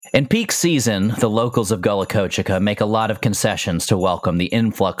In peak season, the locals of Gullah Kochika make a lot of concessions to welcome the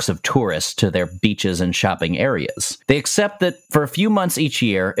influx of tourists to their beaches and shopping areas. They accept that for a few months each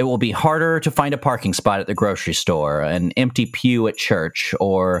year, it will be harder to find a parking spot at the grocery store, an empty pew at church,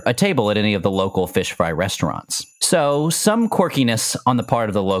 or a table at any of the local fish fry restaurants. So, some quirkiness on the part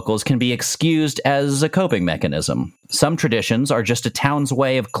of the locals can be excused as a coping mechanism. Some traditions are just a town's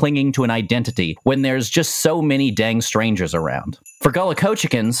way of clinging to an identity when there's just so many dang strangers around. For Gullah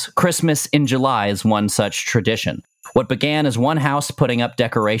Kochikans, Christmas in July is one such tradition. What began as one house putting up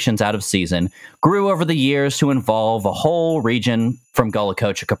decorations out of season grew over the years to involve a whole region from Gullah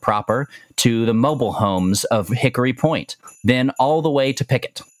Kochika proper to the mobile homes of Hickory Point, then all the way to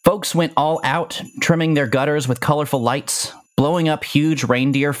Pickett. Folks went all out, trimming their gutters with colorful lights, blowing up huge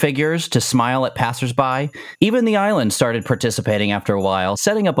reindeer figures to smile at passersby. Even the island started participating after a while,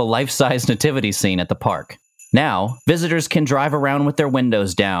 setting up a life-size nativity scene at the park. Now, visitors can drive around with their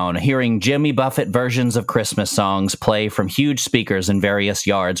windows down, hearing Jimmy Buffett versions of Christmas songs play from huge speakers in various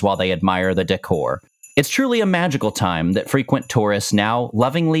yards while they admire the decor. It's truly a magical time that frequent tourists now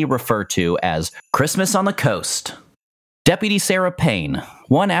lovingly refer to as Christmas on the Coast. Deputy Sarah Payne,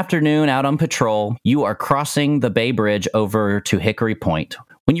 one afternoon out on patrol, you are crossing the Bay Bridge over to Hickory Point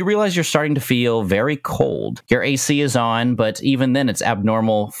when you realize you're starting to feel very cold. Your AC is on, but even then it's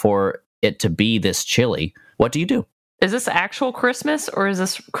abnormal for it to be this chilly. What do you do? Is this actual Christmas or is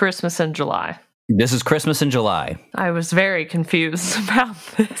this Christmas in July? This is Christmas in July. I was very confused about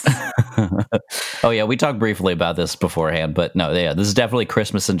this. Oh, yeah, we talked briefly about this beforehand, but no, yeah, this is definitely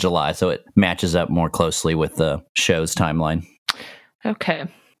Christmas in July, so it matches up more closely with the show's timeline. Okay.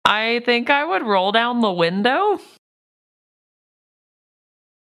 I think I would roll down the window.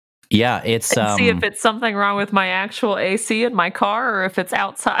 Yeah, it's... and see if it's something wrong with my actual AC in my car or if it's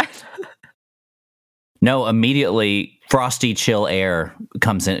outside. No, immediately frosty, chill air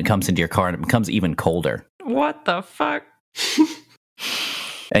comes into your car and it becomes even colder. What the fuck?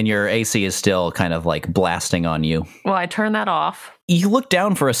 And your AC is still kind of like blasting on you. Well, I turn that off. You look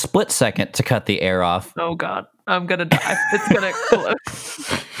down for a split second to cut the air off. Oh, God. I'm going to die. It's going to explode.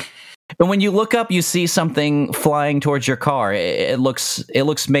 And when you look up, you see something flying towards your car. It looks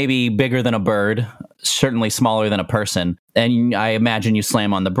maybe bigger than a bird, certainly smaller than a person. And I imagine you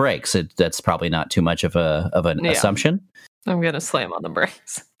slam on the brakes. That's probably not too much of an assumption. I'm going to slam on the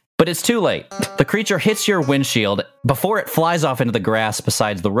brakes. But it's too late. The creature hits your windshield. Before it flies off into the grass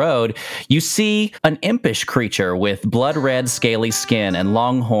beside the road, you see an impish creature with blood-red, scaly skin and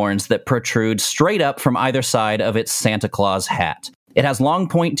long horns that protrude straight up from either side of its Santa Claus hat. It has long,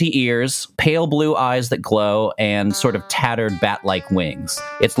 pointy ears, pale blue eyes that glow, and sort of tattered bat-like wings.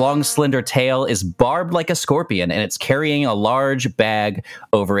 Its long, slender tail is barbed like a scorpion, and it's carrying a large bag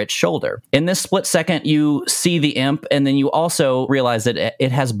over its shoulder. In this split second, you see the imp, and then you also realize that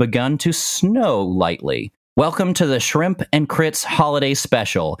it has begun to snow lightly. Welcome to the Shrimp and Crits Holiday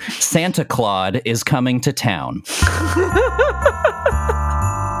Special. Santa Claus is coming to town.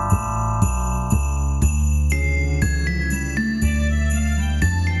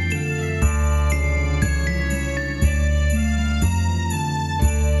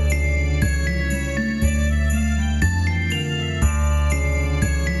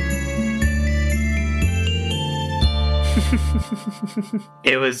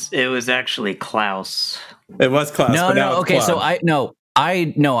 It was actually Klaus. It was Klaus. Okay. So I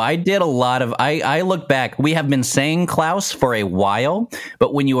did a lot of. I look back. We have been saying Klaus for a while,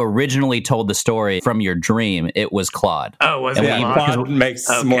 but when you originally told the story from your dream, it was Claude. Oh, was it? Yeah, Claude makes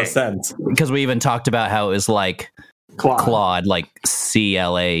more sense because we even talked about how it was like Claude, like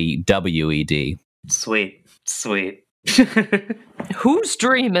Clawed. Sweet. Whose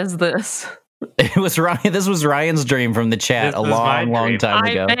dream is this? It was Ryan. This was Ryan's dream from the chat a long time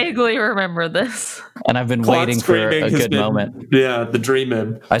ago. I vaguely remember this, and I've been waiting for a good moment. Yeah, the dream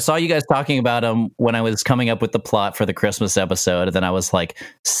imp. I saw you guys talking about him when I was coming up with the plot for the Christmas episode, and then I was like,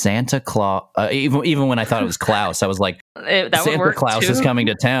 Santa Claus. Even when I thought it was Klaus, I was like, Santa Claus is coming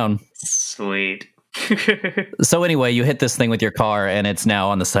to town. Sweet. So anyway, you hit this thing with your car, and it's now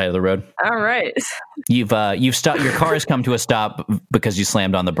on the side of the road. All right. You've stopped. Your car has come to a stop because you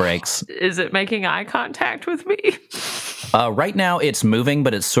slammed on the brakes. Is it making eye contact with me? Right now, it's moving,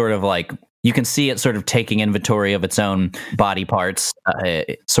 but it's sort of like you can see it sort of taking inventory of its own body parts,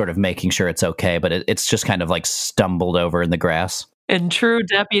 sort of making sure it's okay. But it's just kind of like stumbled over in the grass. In true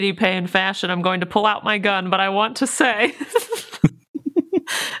Deputy Payne fashion, I'm going to pull out my gun, but I want to say.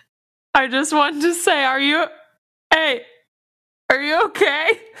 I just wanted to say, are you okay?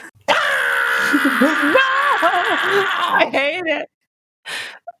 No! I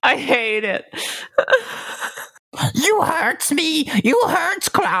hate it. You hurt me! You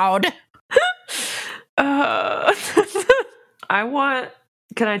hurt, Cloud!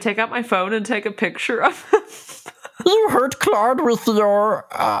 Can I take out my phone and take a picture of him? You hurt Cloud with your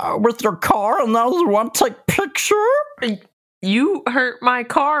car, and now you want to take picture? You hurt my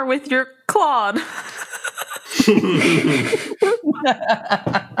car with your Claude.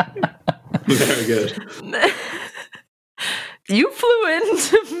 Very good. You flew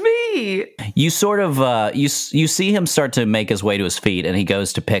into me. You sort of you see him start to make his way to his feet, and he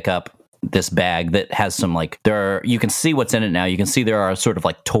goes to pick up this bag that has some you can see what's in it now. You can see there are sort of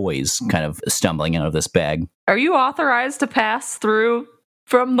like toys kind of stumbling out of this bag. Are you authorized to pass through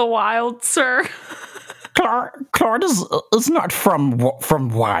from the wild, sir? Claude is not from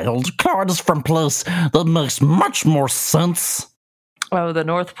wild. Claude is from place that makes much more sense. Oh, the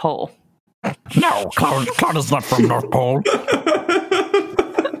North Pole. No, Claude is not from North Pole.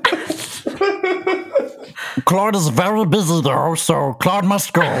 Claude is very busy though, so Claude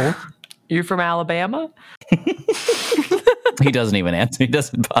must go. You from Alabama? He doesn't even answer. He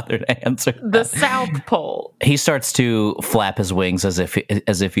doesn't bother to answer. The South Pole. He starts to flap his wings as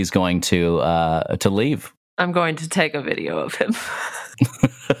if he's going to leave. I'm going to take a video of him.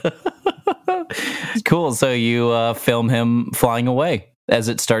 Cool. So you film him flying away as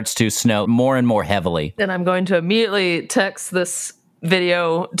it starts to snow more and more heavily. And I'm going to immediately text this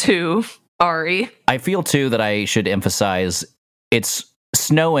video to Ari. I feel too that I should emphasize it's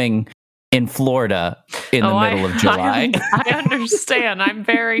snowing in Florida in the middle of July. I understand. I'm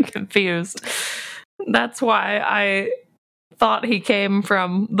very confused. That's why I thought he came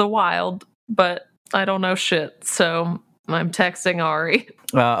from the wild, but I don't know shit. So I'm texting Ari.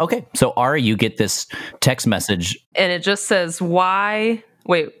 Okay. So Ari, you get this text message. And it just says, what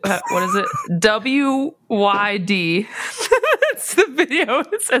is it? WYD. It's the video.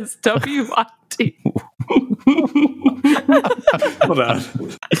 It says WYD. Hold on.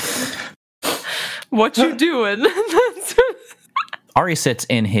 What you doing? Ari sits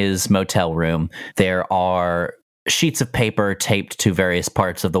in his motel room. There are sheets of paper taped to various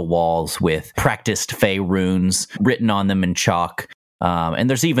parts of the walls with practiced Fey runes written on them in chalk. And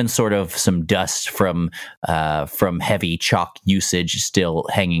there's even sort of some dust from heavy chalk usage still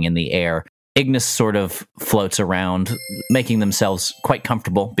hanging in the air. Ignis sort of floats around, making themselves quite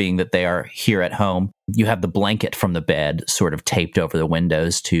comfortable, being that they are here at home. You have the blanket from the bed sort of taped over the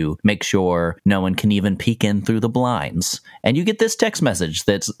windows to make sure no one can even peek in through the blinds. And you get this text message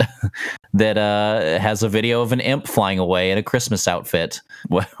that has a video of an imp flying away in a Christmas outfit.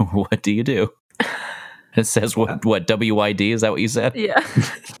 What do you do? It says what WYD? Is that what you said? Yeah.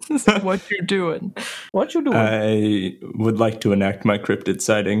 What you doing? What you doing? I would like to enact my cryptid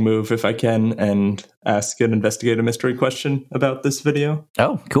sighting move if I can and ask an investigative mystery question about this video.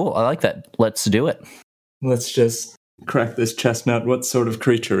 Oh, cool. I like that. Let's do it. Let's just crack this chestnut. What sort of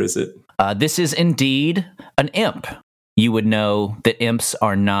creature is it? This is indeed an imp. You would know that imps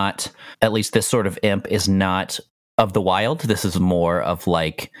are not, at least this sort of imp is not of the wild. This is more of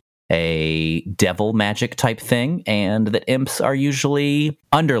like a devil magic type thing, and that imps are usually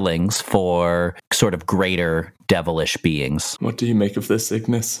underlings for sort of greater devilish beings. What do you make of this,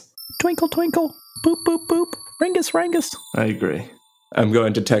 Ignis? Twinkle, twinkle, boop, boop, boop, ringus, rangus. I agree. I'm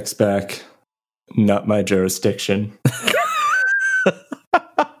going to text back, not my jurisdiction.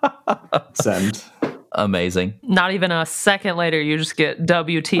 Send. Amazing. Not even a second later, you just get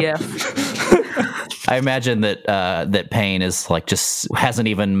WTF. I imagine that Payne is like just hasn't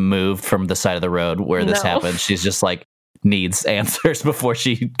even moved from the side of the road where this happened. She's just like needs answers before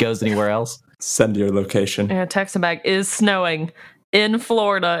she goes anywhere else. Send your location. Yeah, text him back. Is snowing in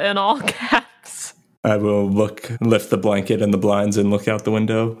Florida in all caps. I will lift the blanket and the blinds and look out the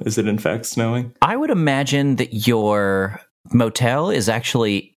window. Is it in fact snowing? I would imagine that your motel is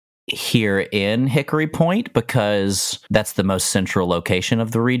actually here in Hickory Point because that's the most central location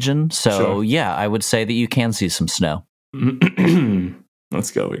of the region. So, sure. Yeah, I would say that you can see some snow.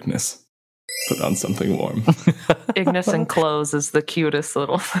 Let's go, Ignis. Put on something warm. Ignis in clothes is the cutest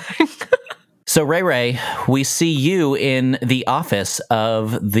little thing. So, Ray, we see you in the office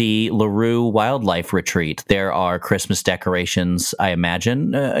of the LaRue Wildlife Retreat. There are Christmas decorations, I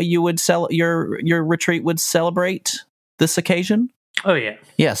imagine. You would your retreat would celebrate this occasion? Oh, yeah.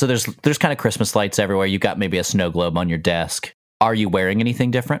 Yeah, so there's kind of Christmas lights everywhere. You've got maybe a snow globe on your desk. Are you wearing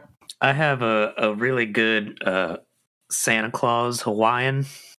anything different? I have a really good Santa Claus Hawaiian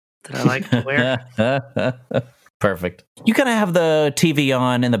that I like to wear. Perfect. You kind of have the TV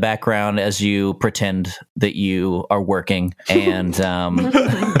on in the background as you pretend that you are working. And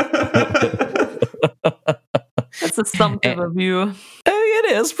that's assumptive of you.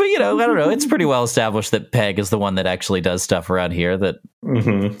 it is, but I don't know. It's pretty well established that Peg is the one that actually does stuff around here. That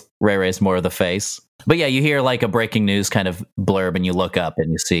Ray Ray's more of the face. But yeah, you hear like a breaking news kind of blurb, and you look up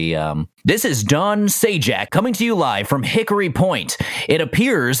and you see, this is Don Sajak coming to you live from Hickory Point. It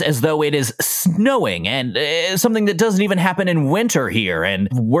appears as though it is snowing, and something that doesn't even happen in winter here. And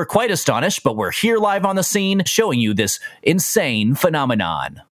we're quite astonished, but we're here live on the scene showing you this insane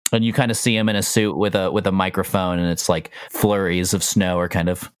phenomenon. And you kind of see him in a suit with a microphone, and it's like flurries of snow are kind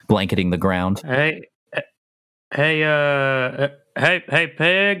of blanketing the ground. Hey, Peg.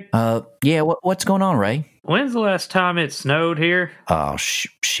 Yeah, what's going on, Ray? When's the last time it snowed here? Oh,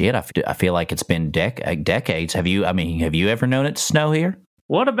 shit, I feel like it's been decades. Have you ever known it to snow here?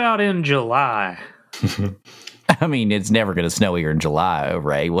 What about in July? I mean, it's never going to snow here in July,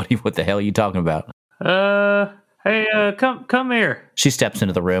 Ray. What the hell are you talking about? Hey, come here. She steps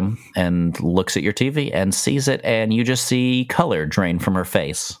into the room and looks at your TV and sees it, and you just see color drain from her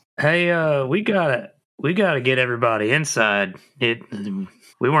face. Hey, we gotta get everybody inside.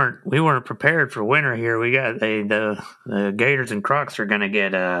 We weren't prepared for winter here. We got the Gators and Crocs are gonna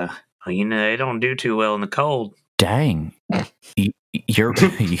get they don't do too well in the cold. Dang, you're.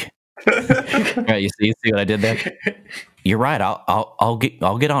 Right, you see what I did there? You're right. I'll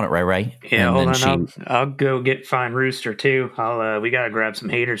get on it, Ray. Yeah, hold on. I'll go find Rooster too. We gotta grab some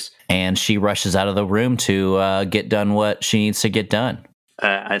heaters. And she rushes out of the room to get done what she needs to get done.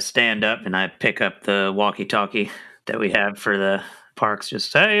 I stand up and I pick up the walkie-talkie that we have for the parks.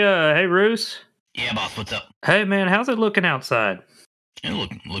 Just hey, Roos. Yeah, boss. What's up? Hey, man, how's it looking outside? It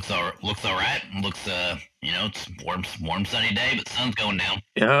looks all right. Looks it's warm sunny day, but the sun's going down.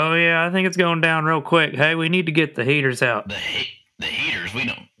 Oh yeah, I think it's going down real quick. Hey, we need to get the heaters out. The heaters, we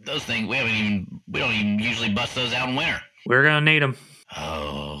don't even usually bust those out in winter. We're gonna need them.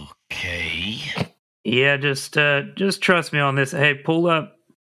 Okay. Yeah, just trust me on this. Hey, pull up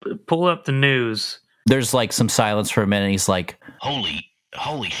the news. There's like some silence for a minute. He's like, Holy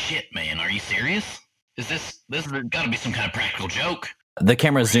shit, man! Are you serious? This has got to be some kind of practical joke. The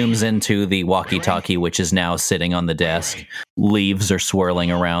camera zooms into the walkie-talkie, which is now sitting on the desk. Leaves are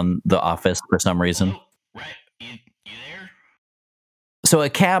swirling around the office for some reason. Oh, right, you there? So a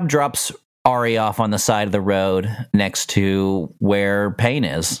cab drops Ari off on the side of the road next to where Payne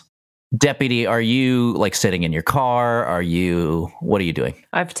is. Deputy, are you like sitting in your car? What are you doing?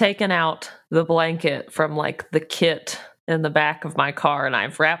 I've taken out the blanket from like the kit in the back of my car, and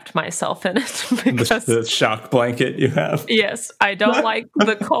I've wrapped myself in it because the shock blanket you have. Yes, I don't like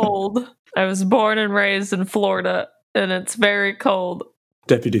the cold. I was born and raised in Florida, and it's very cold.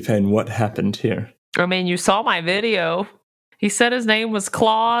 Deputy Payne, what happened here? I mean, you saw my video. He said his name was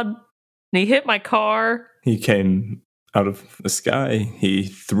Claude, and he hit my car. He came out of the sky. He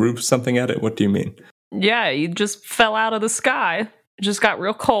threw something at it. What do you mean? Yeah, he just fell out of the sky. It just got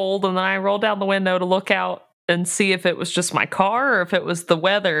real cold, and then I rolled down the window to look out and see if it was just my car or if it was the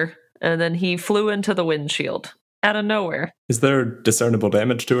weather, and then he flew into the windshield out of nowhere. Is there discernible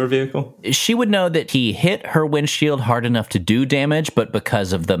damage to her vehicle? She would know that he hit her windshield hard enough to do damage, but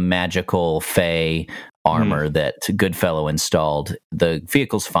because of the magical Fey armor that Goodfellow installed, the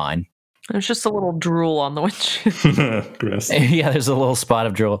vehicle's fine. There's just a little drool on the windshield. Gross. Yeah, there's a little spot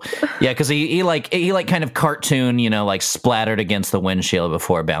of drool. Yeah, because he kind of cartoon, like splattered against the windshield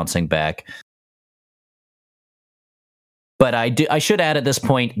before bouncing back. But I should add at this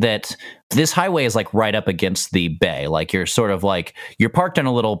point that this highway is like right up against the bay. Like you're parked on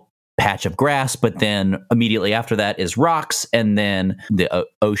a little patch of grass, but then immediately after that is rocks, and then the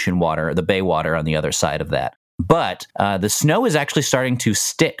ocean water, the bay water on the other side of that. But the snow is actually starting to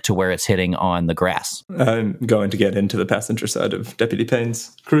stick to where it's hitting on the grass. I'm going to get into the passenger side of Deputy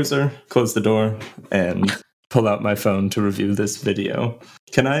Payne's cruiser, close the door, and pull out my phone to review this video.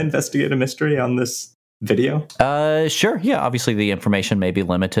 Can I investigate a mystery on this video? Sure. Yeah, obviously the information may be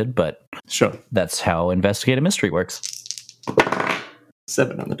limited, but sure. That's how investigate a mystery works.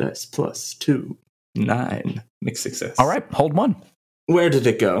 7 on the dice plus 2, 9. Mixed success. All right, hold 1. Where did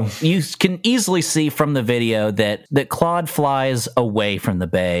it go? You can easily see from the video that Claude flies away from the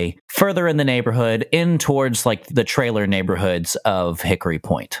bay, further in the neighborhood, in towards like the trailer neighborhoods of Hickory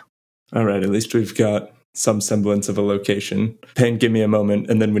Point. All right, at least we've got some semblance of a location. Payne, give me a moment,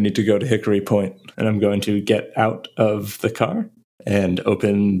 and then we need to go to Hickory Point. And I'm going to get out of the car and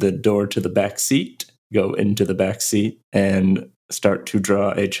open the door to the back seat, go into the back seat, and start to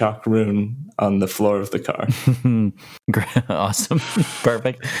draw a chalk rune on the floor of the car. Awesome.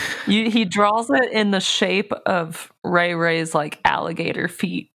 Perfect. He draws it in the shape of Ray's like alligator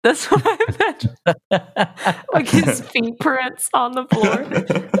feet. That's what I imagine. Like his feet prints on the floor.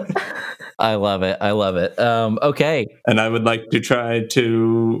 I love it. Okay. And I would like to try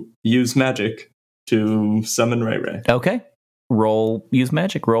to use magic to summon Ray Ray. Okay. Use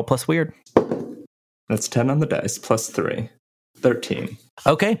magic. Roll plus weird. That's 10 on the dice, plus 3. 13.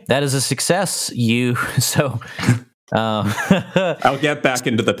 Okay, that is a success. I'll get back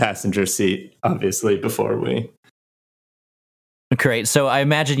into the passenger seat, obviously, before we... Great. So I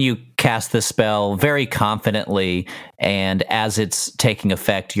imagine you cast the spell very confidently, and as it's taking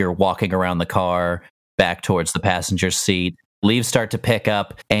effect, you're walking around the car back towards the passenger seat. Leaves start to pick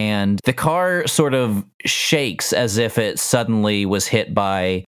up, and the car sort of shakes as if it suddenly was hit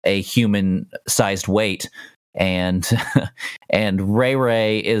by a human-sized weight. And Ray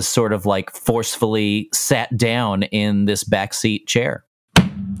Ray is sort of like forcefully sat down in this backseat chair.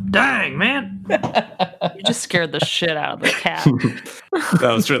 Dang, man. You just scared the shit out of the cat.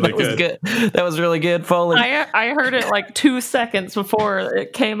 That was really good. That was really good, Foley. I heard it like 2 seconds before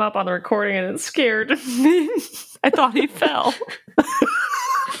it came up on the recording, and it scared me. I thought he fell.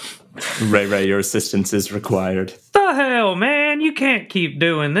 Ray Ray, your assistance is required. The hell, man? You can't keep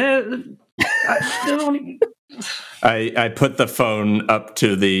doing this. I put the phone up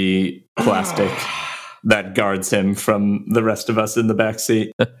to the plastic that guards him from the rest of us in the back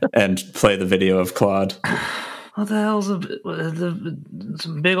seat and play the video of Claude. What the hell's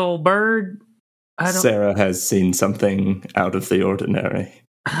some big old bird? Sarah has seen something out of the ordinary.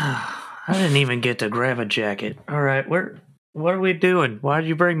 I didn't even get to grab a jacket. All right, what are we doing? Why did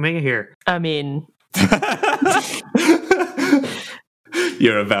you bring me here? I mean,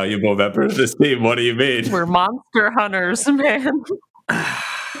 You're a valuable member of this team. What do you mean? we're monster hunters, man.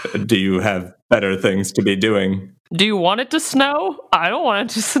 Do you have better things to be doing? Do you want it to snow? I don't want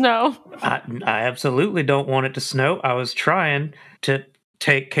it to snow. I absolutely don't want it to snow. I was trying to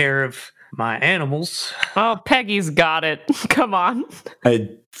take care of my animals. Oh, Peggy's got it. Come on. I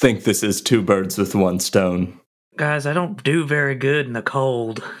think this is 2 birds with 1 stone. Guys, I don't do very good in the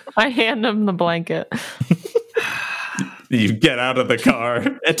cold. I hand him the blanket. You get out of the car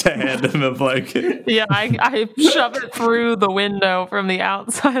to hand him a blanket. Yeah, I shove it through the window from the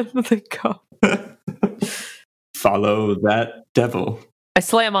outside of the car. Follow that devil. I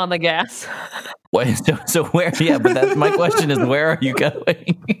slam on the gas. Wait, so where? Yeah, but that's my question: is where are you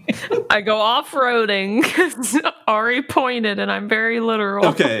going? I go off-roading. Ari pointed, and I'm very literal.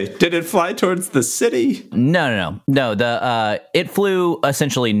 Okay, did it fly towards the city? No. It flew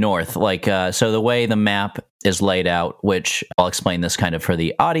essentially north. So the way the map is laid out, which I'll explain this kind of for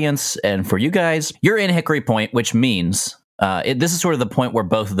the audience and for you guys. You're in Hickory Point, which means this is sort of the point where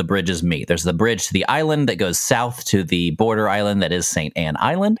both of the bridges meet. There's the bridge to the island that goes south to the border island that is St. Anne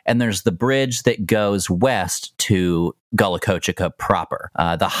Island, and there's the bridge that goes west to Gullah Kochika proper.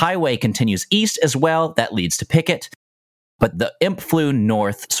 The highway continues east as well. That leads to Pickett. But the imp flew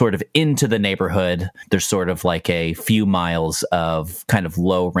north, sort of into the neighborhood. There's sort of like a few miles of kind of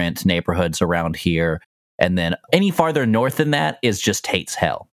low rent neighborhoods around here. And then any farther north than that is just Tate's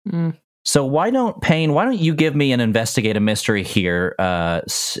Hell. Mm. So why don't you give me an investigate a mystery here? I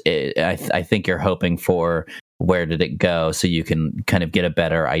think you're hoping for where did it go, so you can kind of get a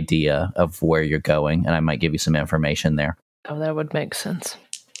better idea of where you're going, and I might give you some information there. Oh, that would make sense.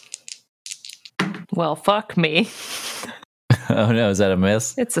 Well, fuck me. Oh no, is that a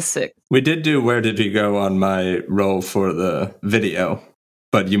miss? It's a 6. We did do where did we go on my roll for the video,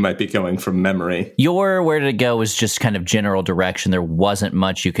 but you might be going from memory. Your where did it go was just kind of general direction. There wasn't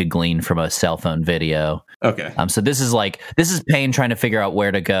much you could glean from a cell phone video. Okay. So this is Payne trying to figure out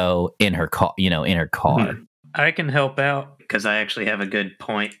where to go in her car. Mm-hmm. I can help out because I actually have a good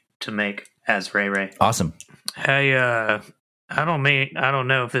point to make as Ray Ray. Awesome. Hey, I don't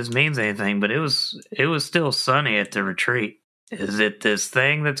know if this means anything, but it was still sunny at the retreat. Is it this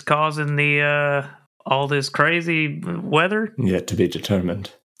thing that's causing the all this crazy weather? Yet to be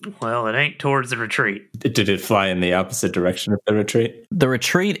determined. Well, it ain't towards the retreat. Did it fly in the opposite direction of the retreat? The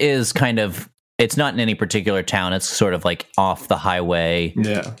retreat is it's not in any particular town. It's sort of like off the highway.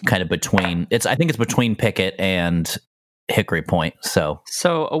 Yeah. Kind of between, I think it's between Pickett and Hickory Point. So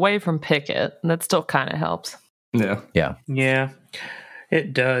away from Pickett, that still kind of helps. Yeah. Yeah. Yeah,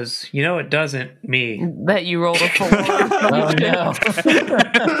 it does. You know, it doesn't me. That you rolled a 4. Oh, no.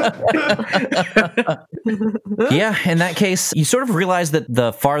 Yeah, in that case, you sort of realize that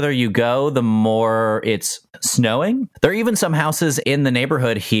the farther you go, the more it's snowing. There are even some houses in the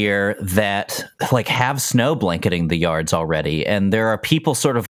neighborhood here that have snow blanketing the yards already. And there are people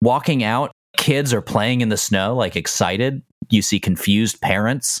sort of walking out. Kids are playing in the snow, excited. You see confused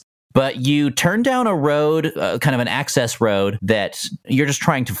parents. But you turn down a road, kind of an access road, that you're just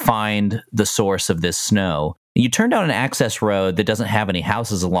trying to find the source of this snow. You turn down an access road that doesn't have any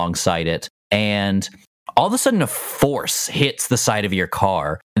houses alongside it, and all of a sudden a force hits the side of your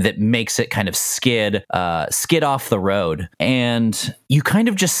car that makes it kind of skid off the road. And you kind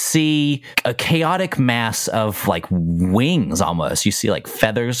of just see a chaotic mass of like wings almost. You see like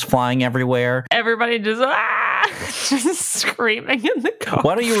feathers flying everywhere. Everybody just, just screaming in the car.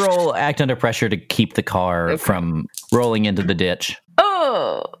 Why don't you roll act under pressure to keep the car from rolling into the ditch?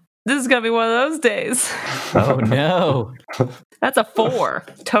 Oh, this is going to be one of those days. Oh, no. That's a 4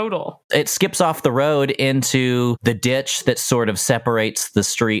 total. It skips off the road into the ditch that sort of separates the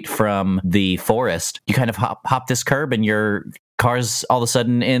street from the forest. You kind of hop this curb, and your car's all of a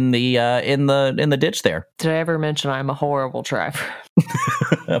sudden in the ditch there. Did I ever mention I'm a horrible driver?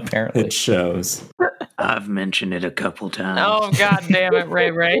 Apparently. It shows. I've mentioned it a couple times. Oh, God damn it,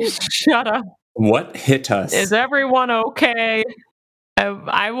 Ray. Shut up. What hit us? Is everyone okay?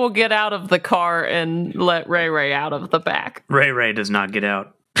 I will get out of the car and let Ray out of the back. Ray does not get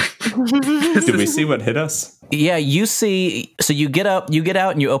out. Did we see what hit us? Yeah, you see, so you get out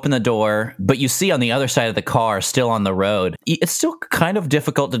and you open the door, but you see on the other side of the car, still on the road, it's still kind of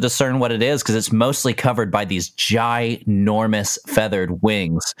difficult to discern what it is because it's mostly covered by these ginormous feathered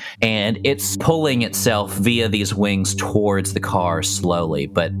wings, and it's pulling itself via these wings towards the car slowly,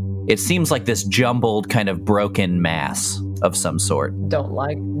 but it seems like this jumbled kind of broken mass of some sort. Don't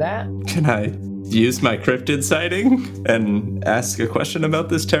like that. Can I use my cryptid sighting and ask a question about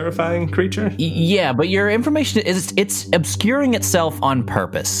this terrifying creature? Yeah, but your information it's obscuring itself on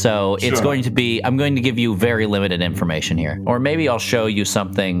purpose. So it's Sure. going to be, I'm going to give you very limited information here. Or maybe I'll show you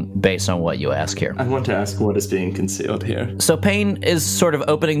something based on what you ask here. I want to ask what is being concealed here. So Payne is sort of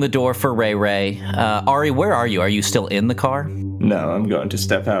opening the door for Ray. Ari, where are you? Are you still in the car? No, I'm going to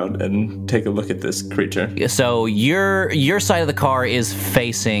step out and take a look at this creature. So your side of the car is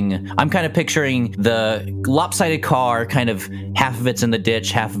facing, I'm kind of picturing the lopsided car, kind of half of it's in the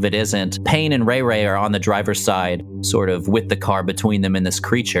ditch, half of it isn't. Payne and Ray are on the driver's side, sort of with the car between them and this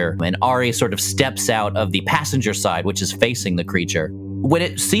creature. And Ari sort of steps out of the passenger side, which is facing the creature. When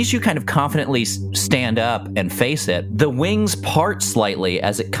it sees you kind of confidently stand up and face it, the wings part slightly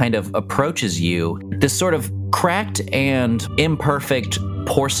as it kind of approaches you. This sort of cracked and imperfect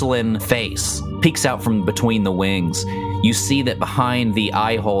porcelain face peeks out from between the wings. You see that behind the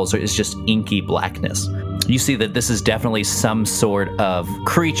eye holes is just inky blackness. You see that this is definitely some sort of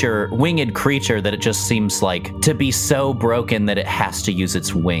creature, winged creature, that it just seems like to be so broken that it has to use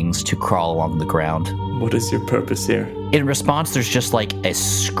its wings to crawl along the ground. What is your purpose here? In response, there's just like a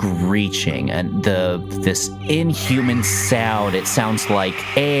screeching and this inhuman sound. It sounds like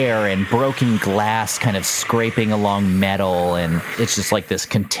air and broken glass kind of scraping along metal, and it's just like this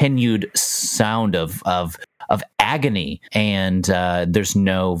continued sound of agony, and there's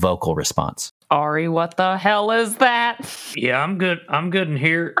no vocal response. Ari, what the hell is that? Yeah, I'm good. I'm good in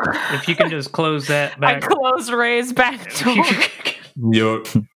here. If you can just close that I back. closed Ray's back door.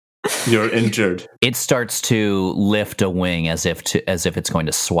 You're injured. It starts to lift a wing as if it's going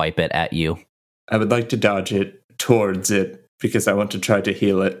to swipe it at you. I would like to dodge it towards it because I want to try to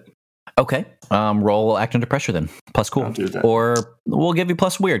heal it. Okay. Roll act under pressure then. Plus cool. I'll do that. Or we'll give you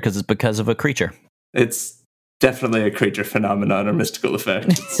plus weird because it's because of a creature. It's definitely a creature phenomenon or mystical effect.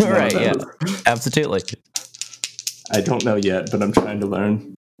 It's one of Right, yeah. those. Absolutely. I don't know yet, but I'm trying to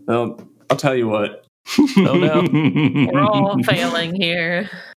learn. Well, I'll tell you what. Oh no. We're all failing here.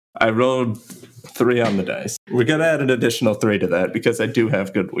 I rolled 3 on the dice. We're going to add an additional 3 to that because I do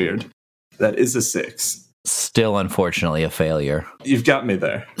have good weird. That is a 6. Still, unfortunately, a failure. You've got me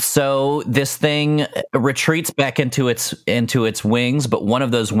there. So this thing retreats back into its wings, but one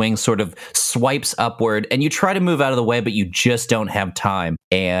of those wings sort of swipes upward, and you try to move out of the way, but you just don't have time,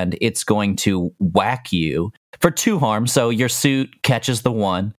 and it's going to whack you for 2 harm. So your suit catches the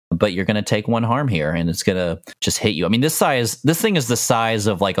 1, but you're going to take 1 harm here, and it's going to just hit you. I mean, this thing is the size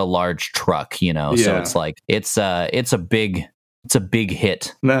of like a large truck, you know. So Yeah. it's like it's a big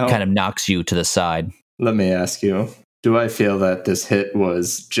hit. Now, Kind of knocks you to the side. let me ask you, do I feel that this hit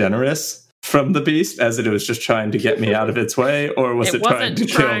was generous from the beast as it was just trying to get me out of its way, or was it trying to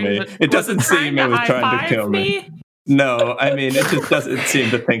kill me? It doesn't seem it was trying to kill me. No, I mean, it just doesn't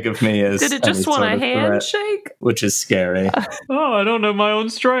seem to think of me as Did it just any want sort a of threat, handshake? which is scary. Oh, I don't know my own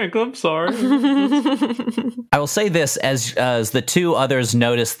strength. I'm sorry. I will say this as the 2 others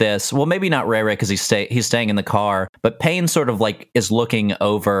notice this. Well, maybe not Ray because he's staying in the car, but Payne sort of like is looking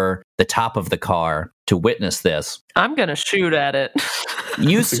over the top of the car to witness this. I'm going to shoot at it.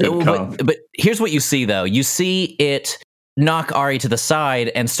 That's a good call. But here's what you see though. You see it knock Ari to the side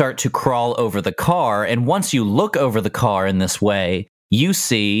and start to crawl over the car. And once you look over the car in this way, you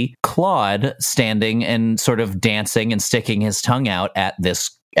see Claude standing and sort of dancing and sticking his tongue out at this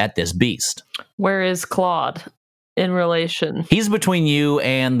beast. Where is Claude in relation? He's between you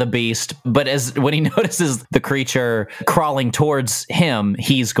and the beast, but when he notices the creature crawling towards him,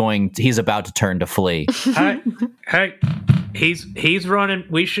 he's about to turn to flee. Hey, he's running.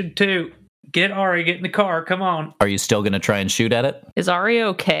 We should too. Get Ari, get in the car. Come on. Are you still going to try and shoot at it? Is Ari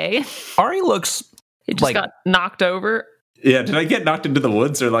okay? Ari looks He just got knocked over. Yeah, did I get knocked into the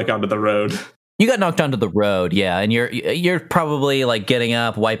woods or like onto the road? You got knocked onto the road, yeah, and you're probably like getting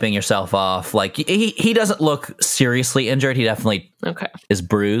up, wiping yourself off. Like he doesn't look seriously injured. He definitely is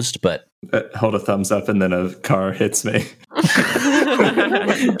bruised, but hold a thumbs up, and then a car hits me. Oh,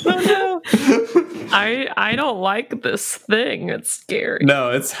 no. I don't like this thing. It's scary. No,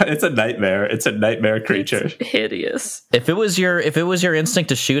 it's a nightmare. It's a nightmare creature. It's hideous. If it was your instinct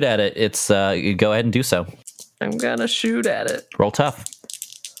to shoot at it, it's you go ahead and do so. I'm gonna shoot at it. Roll tough.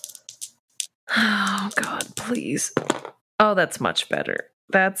 Oh God, please. Oh, that's much better.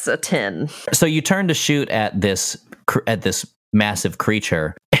 That's a 10. So you turn to shoot at this massive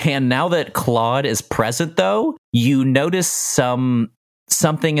creature, and now that Claude is present, though, you notice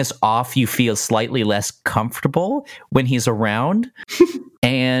something is off. You feel slightly less comfortable when he's around,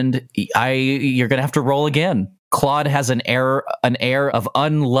 and you're gonna have to roll again. Claude has an air of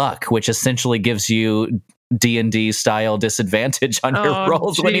unluck, which essentially gives you D&D style disadvantage on your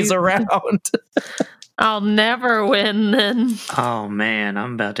rolls when he's around. I'll never win then. Oh man,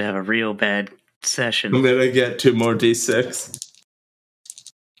 I'm about to have a real bad session. I'm gonna get 2 more D6.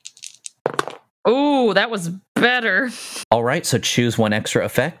 Ooh, that was better. All right, so choose one extra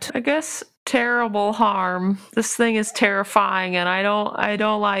effect. I guess terrible harm. This thing is terrifying, and I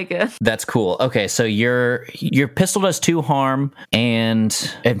don't like it. That's cool. Okay, so your pistol does 2 harm,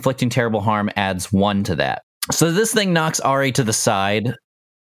 and inflicting terrible harm adds 1 to that. So this thing knocks Ari to the side,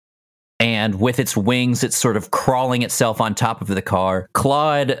 and with its wings, it's sort of crawling itself on top of the car.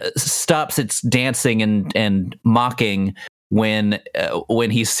 Claude stops its dancing and mocking when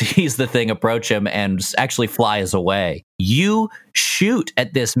he sees the thing approach him and actually flies away. You shoot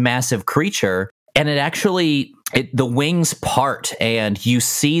at this massive creature, and the wings part, and you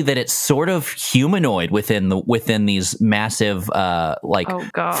see that it's sort of humanoid within these massive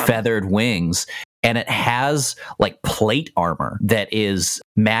feathered wings. And it has like plate armor that is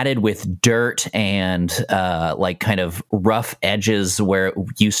matted with dirt and like kind of rough edges where it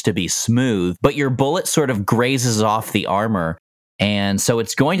used to be smooth. But your bullet sort of grazes off the armor. And so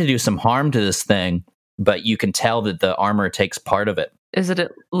it's going to do some harm to this thing, but you can tell that the armor takes part of it. Is it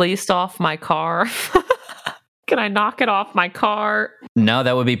at least off my car? Can I knock it off my car? No,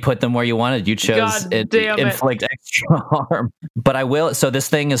 that would be put them where you wanted. You chose inflict extra harm. But I will. So this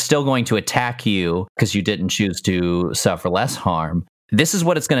thing is still going to attack you because you didn't choose to suffer less harm. This is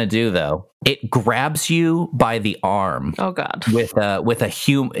what it's going to do, though. It grabs you by the arm. Oh God! With a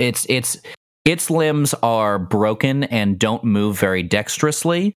its limbs are broken and don't move very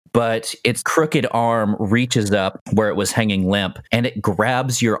dexterously, but its crooked arm reaches up where it was hanging limp, and it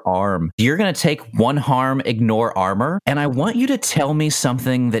grabs your arm. You're going to take 1 harm, ignore armor, and I want you to tell me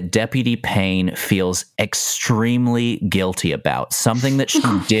something that Deputy Payne feels extremely guilty about, something that she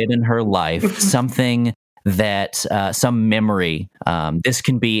did in her life, something that some memory. This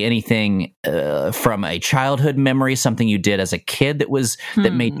can be anything from a childhood memory, something you did as a kid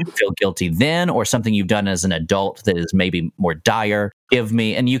that made you feel guilty then, or something you've done as an adult that is maybe more dire. Give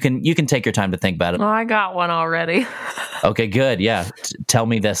me, and you can take your time to think about it. Oh, I got one already. Okay, good. Yeah, tell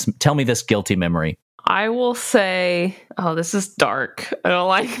me this guilty memory. I will say, oh, this is dark. I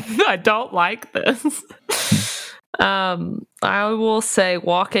don't like this. I will say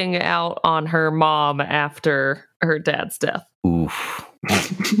walking out on her mom after her dad's death. Oof.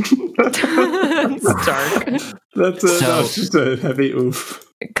 It's dark. That's just a heavy oof.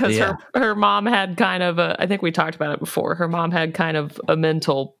 Because her mom had kind of I think we talked about it before. Her mom had kind of a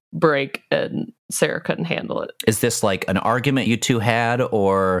mental break, and Sarah couldn't handle it. Is this like an argument you two had,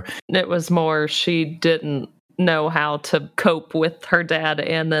 or? It was more she didn't know how to cope with her dad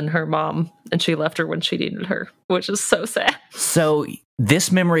and then her mom, and she left her when she needed her, which is so sad. So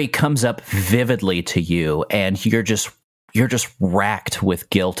this memory comes up vividly to you, and you're just racked with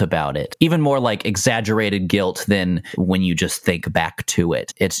guilt about it. Even more like exaggerated guilt than when you just think back to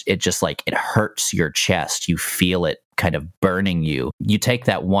it. It just like it hurts your chest. You feel it kind of burning you. You take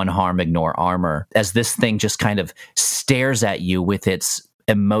that 1 harm, ignore armor, as this thing just kind of stares at you with its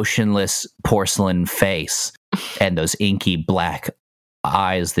emotionless porcelain face and those inky black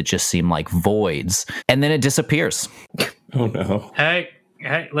eyes that just seem like voids. And then it disappears. Oh no. Hey,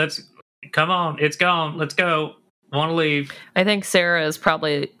 let's come on. It's gone. Let's go. Want to leave. I think Sarah is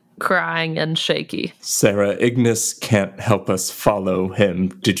probably crying and shaky. Sarah, Ignis can't help us follow him.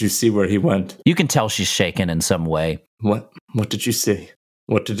 Did you see where he went? You can tell she's shaken in some way. What did you see?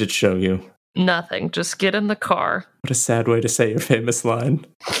 What did it show you? Nothing. Just get in the car. What a sad way to say your famous line.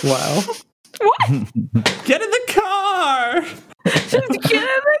 Wow. What? Get in the car! Just get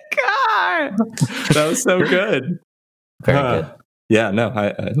in the car. That was so good. Very good. Yeah, no,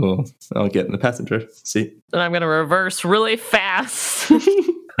 I'll get in the passenger seat. And I'm going to reverse really fast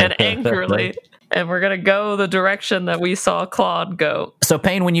and angrily. And we're going to go the direction that we saw Claude go. So,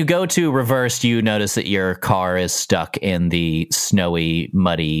 Payne, when you go to reverse, you notice that your car is stuck in the snowy,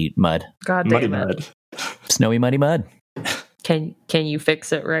 muddy mud. God Muddy damn it. mud. Snowy, muddy mud. Can you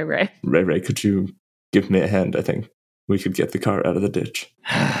fix it, Ray Ray? Ray, could you give me a hand? I think we could get the car out of the ditch.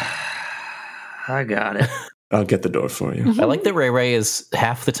 I got it. I'll get the door for you. I like that Ray is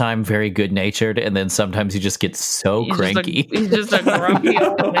half the time very good-natured, and then sometimes he just gets so cranky. He's just a grumpy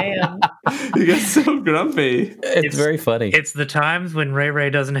old man. You get so grumpy. It's very funny. It's the times when Ray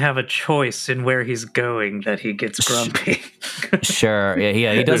doesn't have a choice in where he's going that he gets grumpy. Sure.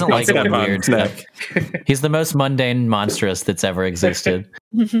 Yeah, he doesn't like Got the my weird neck. stuff. He's the most mundane monstrous that's ever existed.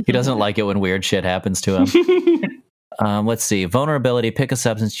 He doesn't like it when weird shit happens to him. Let's see. Vulnerability. Pick a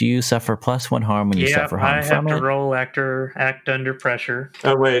substance. You suffer +1 harm when you suffer harm I from have it. to roll act under pressure.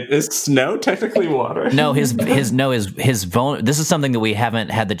 Oh wait, is snow technically water? No, his this is something that we haven't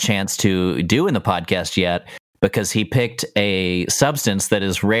had the chance to do in the podcast yet because he picked a substance that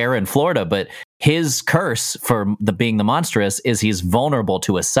is rare in Florida, but his curse for being the monstrous is he's vulnerable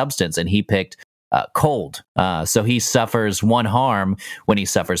to a substance, and he picked cold. So he suffers 1 harm when he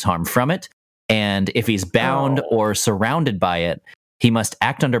suffers harm from it. And if he's bound or surrounded by it, he must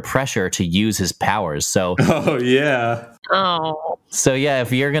act under pressure to use his powers. So, Oh yeah. Oh. so yeah,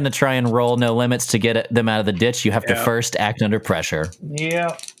 if you're going to try and roll no limits to get them out of the ditch, you have to Yeah. first act under pressure.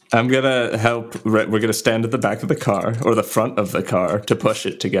 Yeah. I'm gonna help. We're gonna stand at the back of the car or the front of the car to push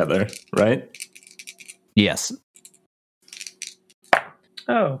it together, right? Yes.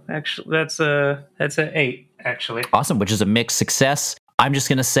 Oh, actually, that's a 8. Actually, Awesome, which is a mixed success. I'm just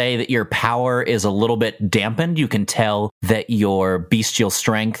going to say that your power is a little bit dampened. You can tell that your bestial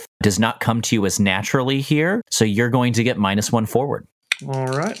strength does not come to you as naturally here. So you're going to get -1 forward. all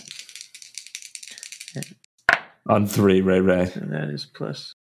right. On 3, Ray. So that is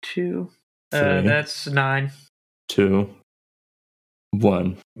 +2. 3. That's 9. 2,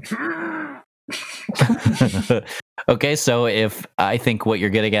 1. Okay, so if I think what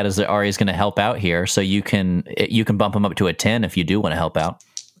you're getting at is that Ari's going to help out here, so you can bump him up to a 10 if you do want to help out.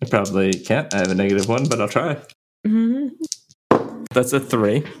 I probably can't. I have a -1, but I'll try. That's a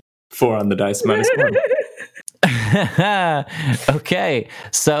 3. 4 on the dice -1. Okay,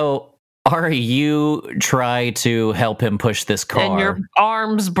 so Ari, you try to help him push this car. And your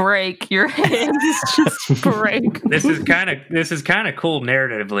arms break, your hands just break. This is kind of cool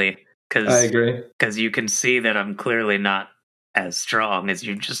narratively I agree. because you can see that I'm clearly not as strong as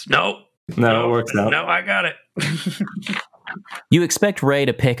you. Just no, No, it works out. No, I got it. You expect Ray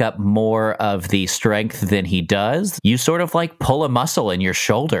to pick up more of the strength than he does. You sort of like pull a muscle in your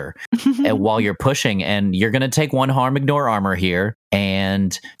shoulder while you're pushing, and you're going to take 1 harm, ignore armor here,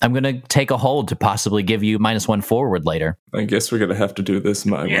 and I'm going to take a hold to possibly give you -1 forward later. I guess we're gonna have to do this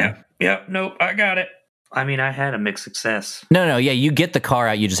my way. Yeah. Nope, I got it. I mean, I had a mixed success. No, yeah, you get the car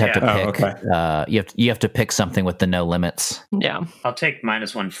out. You just have to Yeah. pick. Oh, okay. You have to pick something with the no limits. Yeah. I'll take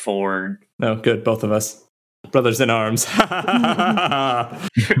 -1 forward. No, good, both of us. Brothers in arms.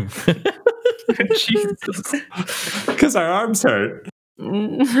 Jesus. Because our arms hurt.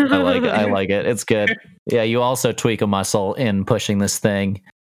 I like it. It's good. Yeah, you also tweak a muscle in pushing this thing.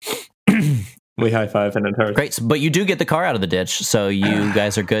 We high five and it hurts. Great, but you do get the car out of the ditch, so you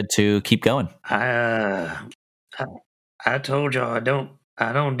guys are good to keep going. I told y'all I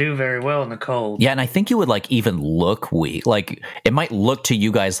don't do very well in the cold. Yeah, and I think you would like even look weak. Like it might look to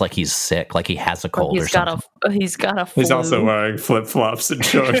you guys like he's sick, like he has a cold or something. He's got a flu. He's also wearing flip flops and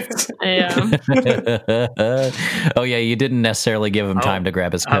shorts. Yeah. Oh yeah, you didn't necessarily give him time to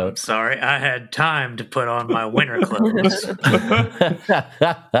grab his I'm coat. sorry, I had time to put on my winter clothes.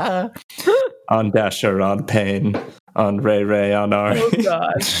 On Dasher, on Payne, on Ray, on Ari. Oh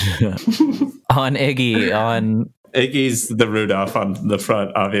God. On Iggy, on Iggy's the Rudolph on the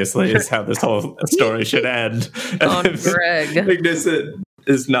front, obviously, is how this whole story should end. On If Greg. Ignis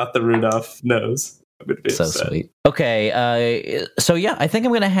is not the Rudolph nose. I'm gonna be so upset. sweet. Okay, so yeah, I think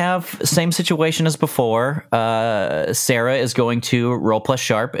I'm going to have same situation as before. Sarah is going to roll plus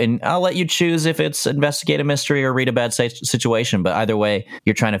sharp, and I'll let you choose if it's investigate a mystery or read a bad situation. But either way,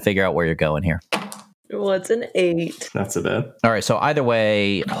 you're trying to figure out where you're going here. Well, it's an 8. Not so bad. All right, so either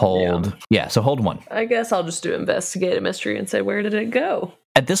way, hold. Yeah, so hold 1. I guess I'll just do investigate a mystery and say, where did it go?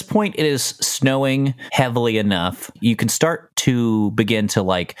 At this point, it is snowing heavily enough. You can start to begin to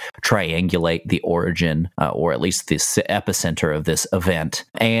triangulate the origin, or at least the epicenter of this event.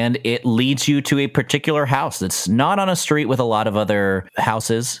 And it leads you to a particular house. It's not on a street with a lot of other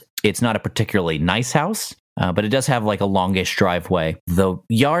houses. It's not a particularly nice house, but it does have a longish driveway. The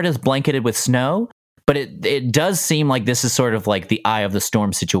yard is blanketed with snow, but it does seem like this is sort of the eye of the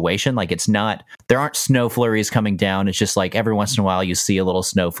storm situation. There aren't snow flurries coming down. It's just every once in a while you see a little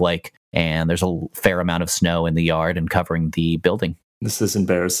snowflake, and there's a fair amount of snow in the yard and covering the building. This is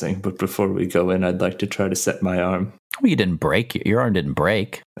embarrassing, but before we go in, I'd like to try to set my arm. Well, you didn't break. Your arm didn't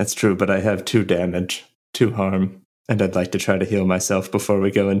break. That's true, but I have 2 damage, 2 harm, and I'd like to try to heal myself before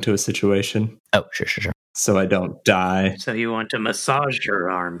we go into a situation. Oh, sure. So I don't die. So you want to massage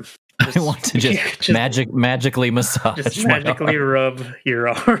your arm? I want to just magically massage. Just magically rub your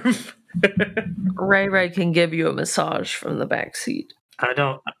arm. Ray can give you a massage from the back seat. I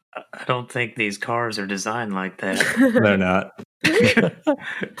don't think these cars are designed like that. They're not.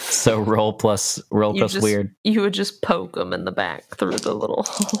 So roll plus weird. You would just poke them in the back through the little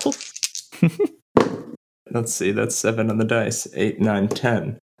holes. Let's see, that's 7 on the dice. 8, 9,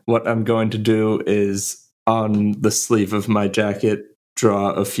 10. What I'm going to do is, on the sleeve of my jacket, draw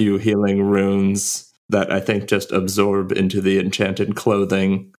a few healing runes that I think just absorb into the enchanted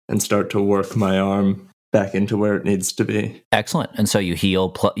clothing and start to work my arm back into where it needs to be. Excellent. And so you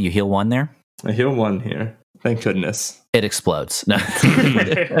heal 1 there? I heal 1 here. Thank goodness. It explodes. No.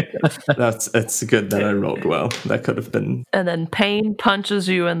 It's good that I rolled well. That could have been... And then Pain punches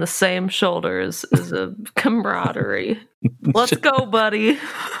you in the same shoulders as a camaraderie. Let's go, buddy.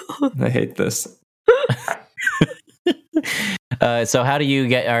 I hate this. So how do you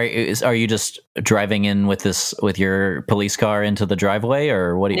get? Are you just driving in with your police car into the driveway,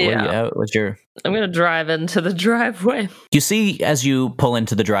 or what? What's your? I'm gonna drive into the driveway. You see, as you pull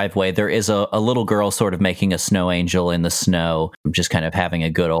into the driveway, there is a little girl sort of making a snow angel in the snow, just kind of having a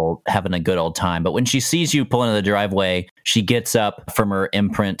good old time. But when she sees you pull into the driveway, she gets up from her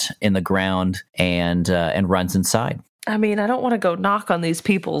imprint in the ground and runs inside. I mean, I don't want to go knock on these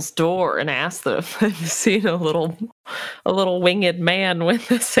people's door and ask them if they've seen a little winged man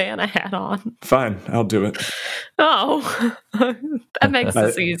with a Santa hat on. Fine, I'll do it. Oh, that makes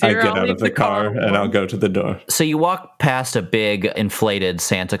this easier. I get out of the car and I'll go to the door. So you walk past a big inflated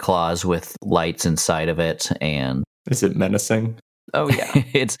Santa Claus with lights inside of it, and is it menacing? Oh yeah,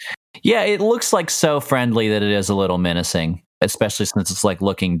 it looks so friendly that it is a little menacing, especially since it's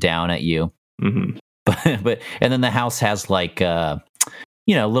looking down at you. Mm-hmm. But and then the house has little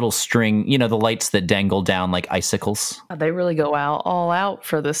string, the lights that dangle down like icicles. They really go all out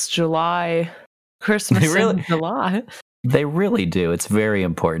for this Christmas in July. They really do. It's very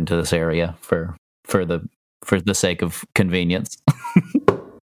important to this area for the sake of convenience.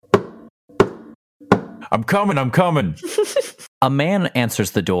 I'm coming. A man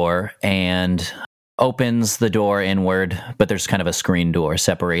answers the door and opens the door inward, but there's kind of a screen door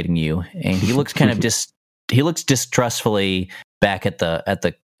separating you, and he looks kind of he looks distrustfully back at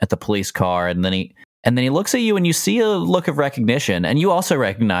the police car, and then he looks at you, and you see a look of recognition, and you also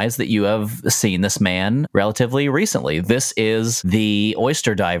recognize that you have seen this man relatively recently. This is the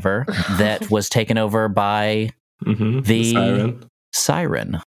oyster diver that was taken over by the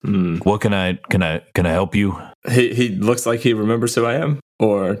siren. What can I help you? He looks like he remembers who I am,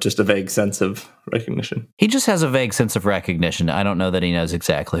 or just a vague sense of recognition. He just has a vague sense of recognition. I don't know that he knows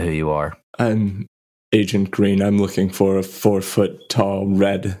exactly who you are. I'm Agent Green. I'm looking for a 4-foot-tall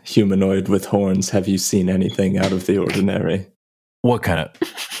red humanoid with horns. Have you seen anything out of the ordinary? What kind of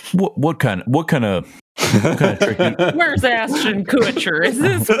tricky? Where's Ashton Kutcher? Is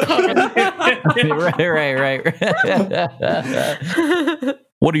this right.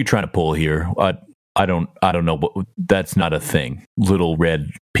 What are you trying to pull here? I don't know. But that's not a thing. Little red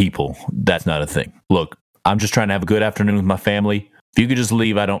people. That's not a thing. Look, I'm just trying to have a good afternoon with my family. If you could just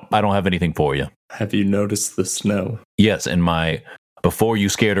leave, I don't have anything for you. Have you noticed the snow? Yes, and before you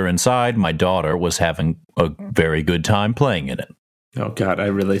scared her inside, my daughter was having a very good time playing in it. Oh God, I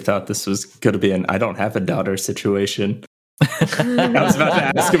really thought this was going to be an I don't have a daughter situation. I was about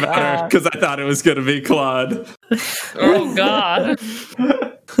to ask about her because I thought it was going to be Claude. Oh God.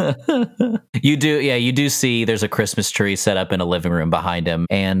 You do see there's a Christmas tree set up in a living room behind him,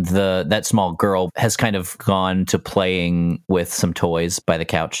 and that small girl has kind of gone to playing with some toys by the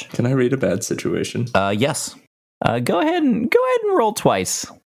couch. Can I read a bad situation? Yes. Go ahead and roll twice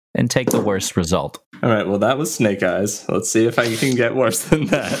and take the worst result. All right, well, that was Snake Eyes. Let's see if I can get worse than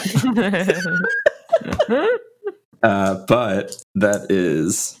that. But that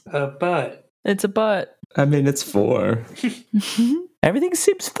is, But It's a butt. I mean, it's 4. Everything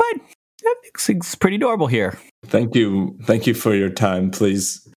seems fine. Everything seems pretty normal here. Thank you for your time.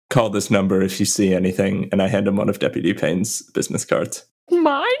 Please call this number if you see anything. And I hand him one of Deputy Payne's business cards.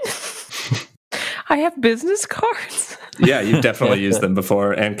 Mine? I have business cards. Yeah, you've definitely used them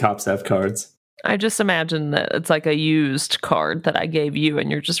before, and cops have cards. I just imagine that it's like a used card that I gave you and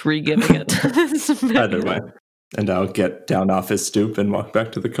you're just re-giving it to this man. Either way. And I'll get down off his stoop and walk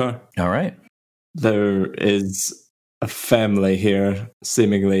back to the car. All right. There is a family here,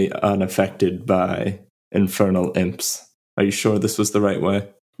 seemingly unaffected by infernal imps. Are you sure this was the right way?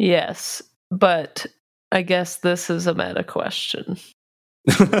 Yes, but I guess this is a meta question.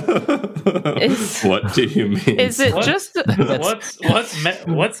 What do you mean? Is it What? just...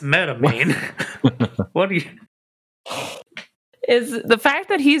 what's meta mean? What do you? Is the fact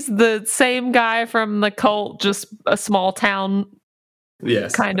that he's the same guy from the cult just a small town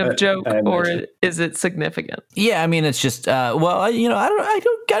Yes, kind of joke, I or imagine. is it significant? Yeah, I mean, it's just, I don't know that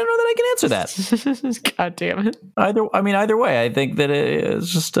I can answer that. God damn it. Either way, I think that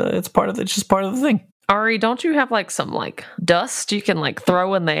it's just, it's just part of the thing. Ari, don't you have like some like dust you can like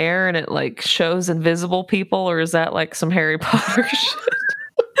throw in the air and it like shows invisible people, or is that like some Harry Potter shit?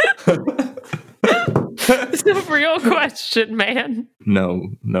 It's a real question, man. No,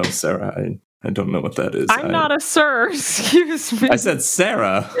 Sarah. I don't know what that is. I'm not a sir, excuse me. I said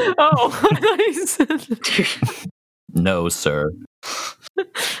Sarah. Oh, I thought you said... No, sir.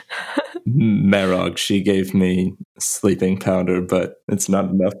 Merog, she gave me sleeping powder, but it's not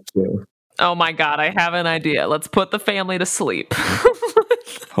enough to... Oh my god, I have an idea. Let's put the family to sleep.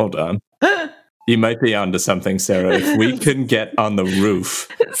 Hold on. You might be onto something, Sarah. If we can get on the roof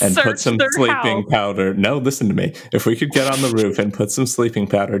and Search put some their sleeping house. powder... No, listen to me. If we could get on the roof and put some sleeping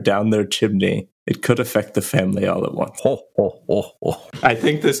powder down their chimney, it could affect the family all at once. Ho, ho, ho, ho. I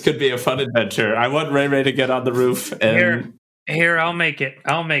think this could be a fun adventure. I want Ray Ray to get on the roof and... Here, I'll make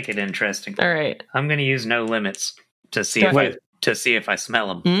it interesting. All right. I'm going to use no limits to see Wait. if I smell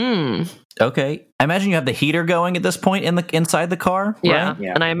them. Mm. Okay. I imagine you have the heater going at this point inside the car, Yeah. right?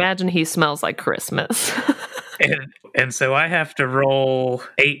 Yeah. And I imagine he smells like Christmas. And so I have to roll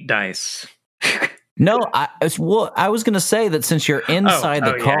 8 dice. No, I was going to say that since you're inside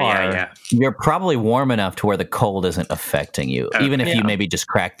the car, yeah. you're probably warm enough to where the cold isn't affecting you, Okay. even if you Yeah. maybe just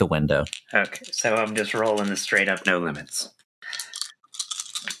crack the window. Okay, so I'm just rolling the straight up no limits.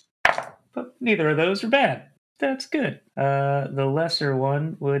 But neither of those are bad. That's good. The lesser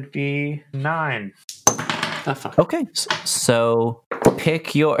one would be 9. Oh, fuck. Okay, so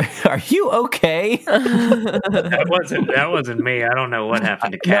pick your... Are you okay? That wasn't me. I don't know what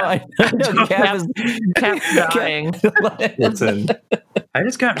happened to Cap. No, I know Cap is... Kept dying. Listen, I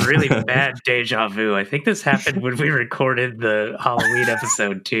just got really bad deja vu. I think this happened when we recorded the Halloween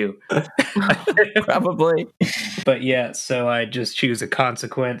episode too. Probably. But yeah, so I just choose a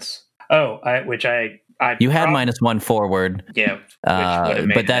consequence. Which I You had -1 forward, yeah, which would've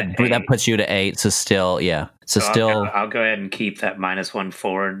made but that it that 8. puts you to 8. So still, yeah. So still, I'll go ahead and keep that -1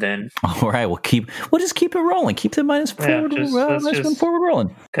 forward then, all right. We'll just keep it rolling. Keep the let's -1 just- forward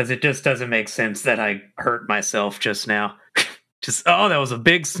rolling. because it just doesn't make sense that I hurt myself just now. That was a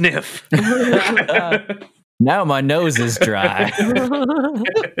big sniff. Now my nose is dry.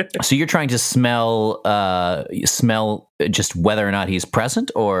 So you're trying to smell just whether or not he's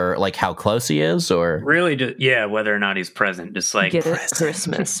present, or like how close he is, or Really, just whether or not he's present, just like Get it?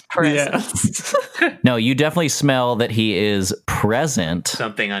 Christmas presents. no? You definitely smell that he is present.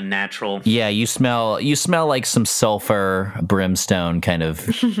 something unnatural. Yeah, you smell like some sulfur, brimstone, kind of,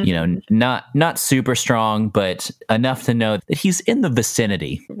 not super strong, but enough to know that he's in the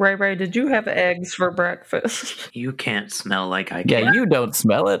vicinity. Ray, did you have eggs for breakfast? You can't smell like I can. Yeah, you don't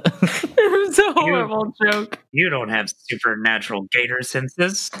smell it. It was a horrible joke. You don't have supernatural gator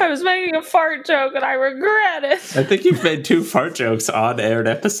senses. I was making a fart joke and I regret it. I think you've made 2 fart jokes on aired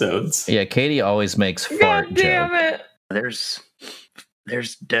episodes. Yeah, Katie always makes fart God damn jokes. it.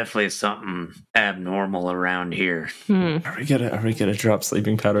 There's definitely something abnormal around here. Are we gonna drop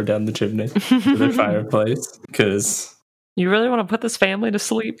sleeping powder down the chimney to the fireplace? Because You really want to put this family to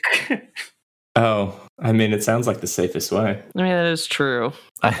sleep? I mean, it sounds like the safest way. I mean, that is true.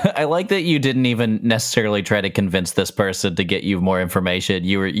 I like that you didn't even necessarily try to convince this person to get you more information.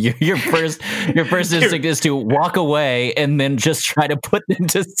 Your first instinct is to walk away and then just try to put them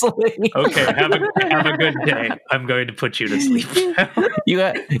to sleep. Okay, have a good day. I'm going to put you to sleep.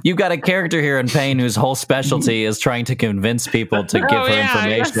 You got a character here in Pain whose whole specialty is trying to convince people to give her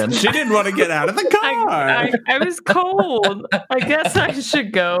information. She didn't want to get out of the car. I was cold. I guess I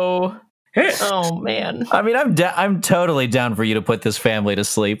should go. Oh man. I mean, I'm totally down for you to put this family to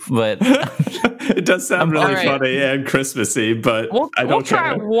sleep, but It does sound really Alright. funny and Christmassy, but I We'll don't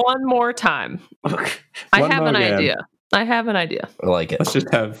try care. one more time. I One have more an game. idea. I have an idea. I like it.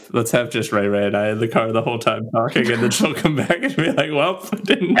 Let's have just Ray and I in the car the whole time talking, and then she'll come back and be like, "Well, I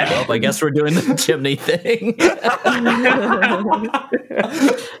didn't know." Well, I guess we're doing the chimney thing.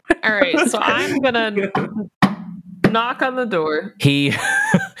 All right, so I'm gonna knock on the door. He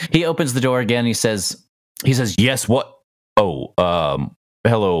opens the door again. He says, Yes, what? Oh,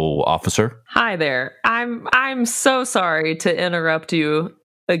 hello, officer. Hi there. I'm so sorry to interrupt you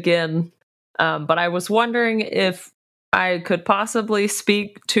again, but I was wondering if I could possibly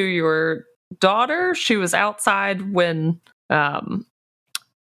speak to your daughter. She was outside when a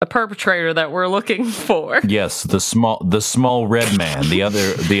perpetrator that we're looking for. Yes, the small red man. The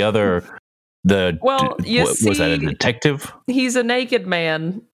other. Well, you was that a see- detective? He's a naked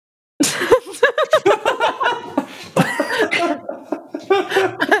man.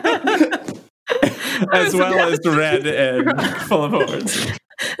 As well as red and full of horns.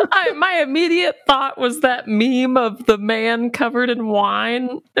 My immediate thought was that meme of the man covered in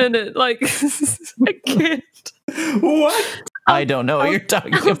wine, and it like I can't. What? I don't know what you're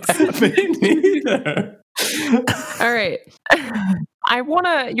talking about. Me neither. All right,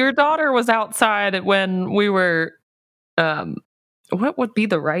 your daughter was outside when we were. What would be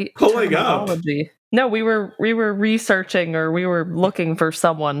the right Pulling up. terminology? No, we were researching, or we were looking for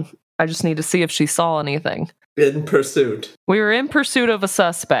someone. I just need to see if she saw anything. In pursuit. We were in pursuit of a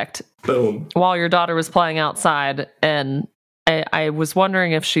suspect Boom. while your daughter was playing outside, and I was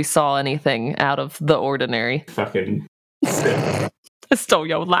wondering if she saw anything out of the ordinary. Fucking. Stole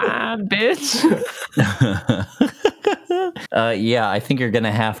your line, bitch. Yeah, I think you're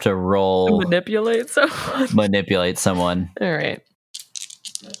gonna have to roll Manipulate someone. manipulate someone All right.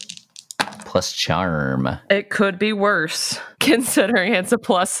 plus charm. It could be worse, considering it's a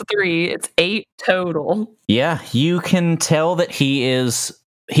 +3. It's 8 total. Yeah, you can tell that he's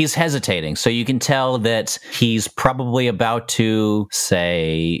hesitating. So you can tell that he's probably about to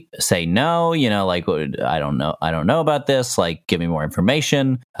say no, like, I don't know about this, like, give me more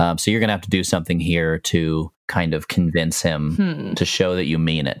information. So you're gonna have to do something here to kind of convince him to show that you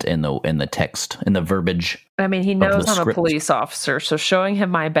mean it in the text, in the verbiage. I mean, he the knows I'm a script. police officer, so showing him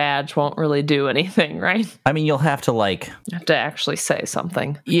my badge won't really do anything, right? I mean, you'll have to like, I have to actually say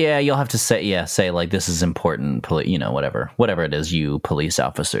something. yeah, you'll have to say like, this is important, whatever it is you police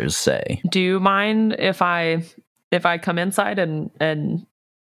officers say. Do you mind if I come inside and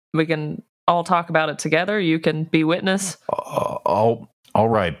we can all talk about it together? You can be witness. All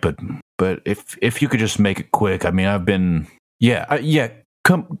right, but if you could just make it quick. I mean, I've been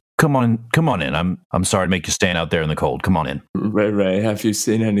Come on in. I'm sorry to make you stand out there in the cold. Come on in. Ray, have you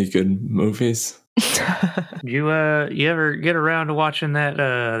seen any good movies? You ever get around to watching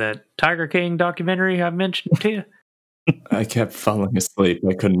that Tiger King documentary I mentioned to you? I kept falling asleep.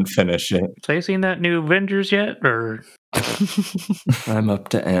 I couldn't finish it. So you seen that new Avengers yet? Or I'm up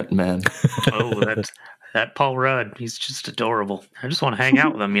to Ant-Man. that's that Paul Rudd. He's just adorable. I just want to hang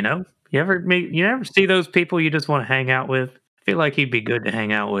out with him. You ever see those people you just want to hang out with? I feel like he'd be good to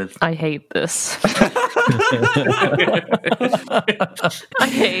hang out with. I hate this. I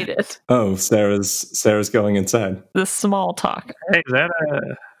hate it. Oh, Sarah's going inside. The small talk. Hey,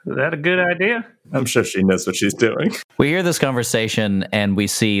 is that a good idea? I'm sure she knows what she's doing. We hear this conversation and we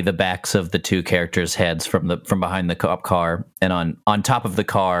see the backs of the two characters' heads from behind the cop car, and on top of the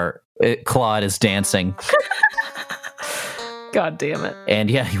car, Claude is dancing. God damn it. And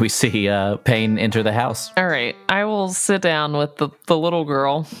yeah, we see Payne enter the house. All right. I will sit down with the little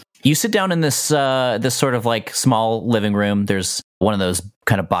girl. You sit down in this sort of like small living room. There's one of those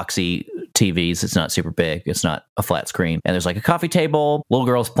kind of boxy TVs. It's not super big. It's not a flat screen. And there's like a coffee table. Little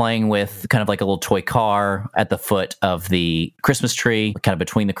girl's playing with kind of like a little toy car at the foot of the Christmas tree, kind of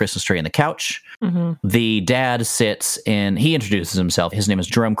between the Christmas tree and the couch. Mm-hmm. The dad sits in, he introduces himself. His name is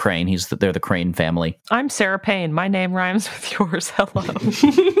Jerome Crane. They're the Crane family. I'm Sarah Payne. My name rhymes with yours. Hello.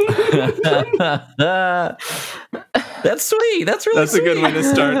 That's sweet. That's really That's a good way to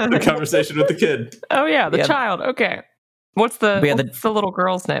start the conversation with the kid. Oh, yeah. The Yeah. child. Okay. What's the little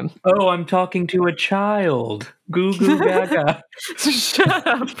girl's name? Oh, I'm talking to a child. Goo goo gaga. Shut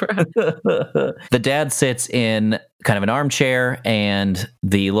up, bro. The dad sits in kind of an armchair, and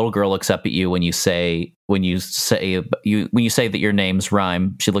the little girl looks up at you when you say that your name's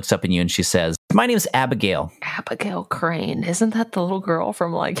rhyme. She looks up at you and she says, "My name's Abigail." Abigail Crane. Isn't that the little girl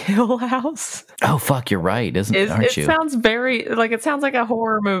from like Hill House? Oh fuck, you're right, aren't you? Sounds very it sounds like a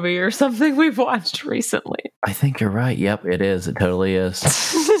horror movie or something we've watched recently. I think you're right. Yep, it is. It totally is.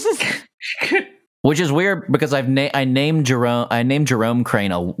 Which is weird because I named Jerome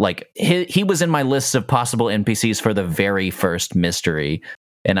Crane he was in my list of possible NPCs for the very first mystery,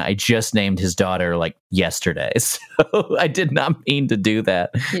 and I just named his daughter like yesterday. So I did not mean to do that.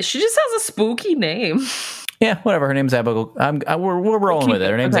 Yeah, she just has a spooky name. Yeah, whatever. Her name's Abigail. We're rolling with it.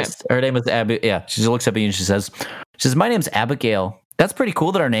 Her name is Abby. Yeah, she looks up at you and she says, "My name's Abigail." That's pretty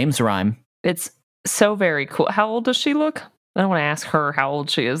cool that our names rhyme. It's so very cool. How old does she look? I don't want to ask her how old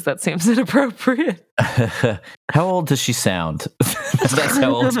she is. That seems inappropriate. How old does she sound? That's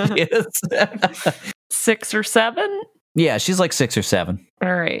how old she is. 6 or 7? Yeah, she's like 6 or 7.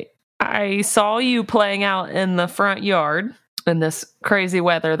 All right. I saw you playing out in the front yard in this crazy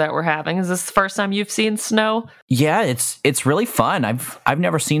weather that we're having. Is this the first time you've seen snow? Yeah, it's really fun. I've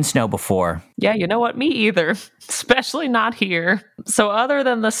never seen snow before. Yeah, you know what? Me either. Especially not here. So other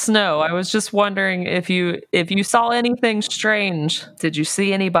than the snow, I was just wondering if you saw anything strange. Did you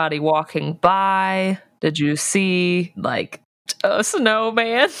see anybody walking by? Did you see like a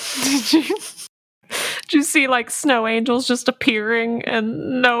snowman? Did you see like snow angels just appearing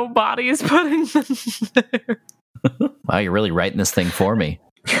and no bodies putting them there? Wow, you're really writing this thing for me.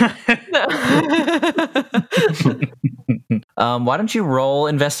 Why don't you roll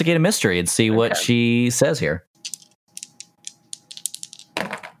investigate a mystery and see what she says here?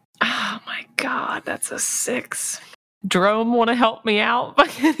 Oh my god, that's a 6. Jerome, want to help me out by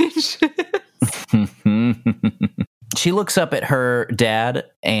any chance? She looks up at her dad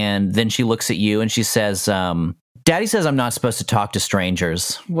and then she looks at you and she says, Daddy says I'm not supposed to talk to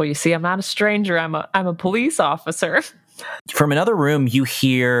strangers. Well, you see, I'm not a stranger. I'm a police officer. From another room, you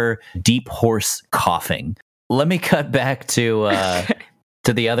hear deep, hoarse coughing. Let me cut back to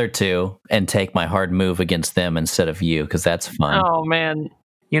the other two and take my hard move against them instead of you, because that's fun. Oh man!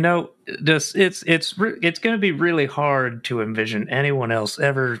 You know, it's going to be really hard to envision anyone else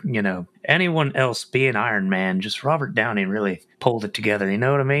being Iron Man. Just Robert Downey really pulled it together. You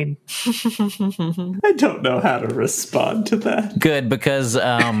know what I mean? I don't know how to respond to that. Good, because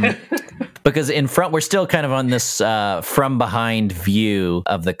in front we're still kind of on this from behind view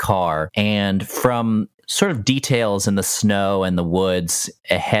of the car, and from sort of details in the snow and the woods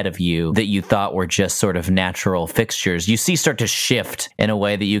ahead of you that you thought were just sort of natural fixtures, you see start to shift in a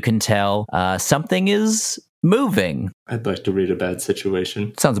way that you can tell something is moving. I'd like to read a bad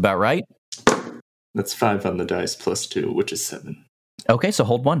situation. Sounds about right. That's 5 on the dice plus 2, which is 7. Okay, so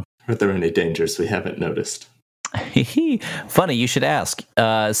hold 1. Are there any dangers we haven't noticed? Funny, you should ask.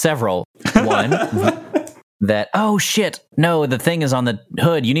 Several. One, that, oh shit, no, the thing is on the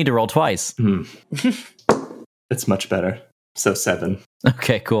hood. You need to roll twice. It's much better. So 7.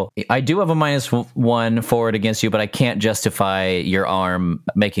 Okay, cool. I do have a -1 forward against you, but I can't justify your arm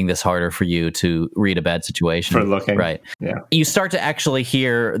making this harder for you to read a bad situation. For looking. Right. Yeah. You start to actually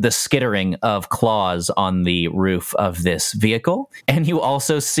hear the skittering of claws on the roof of this vehicle. And you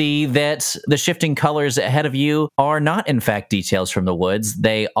also see that the shifting colors ahead of you are not, in fact, details from the woods.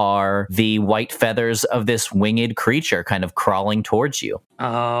 They are the white feathers of this winged creature kind of crawling towards you.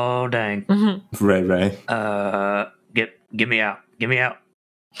 Oh, dang. Mm-hmm. Ray. Get me out. Get me out.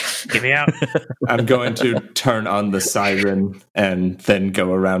 Get me out. I'm going to turn on the siren and then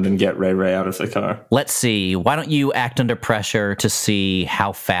go around and get Ray out of the car. Let's see. Why don't you act under pressure to see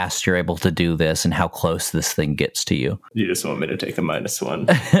how fast you're able to do this and how close this thing gets to you? You just want me to take a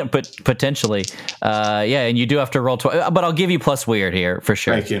 -1. But potentially. Yeah, and you do have to roll twice. But I'll give you plus weird here for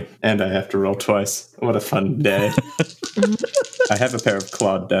sure. Thank you. And I have to roll twice. What a fun day. I have a pair of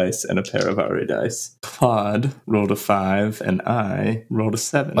Claude dice and a pair of Ari dice. Claude rolled a 5 and I rolled a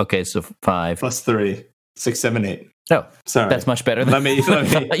 7. Okay, so 5. Plus 3. 6, 7, 8. Oh, sorry. That's much better than Let me.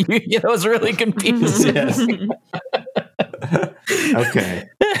 That was really confusing. Yes. Okay.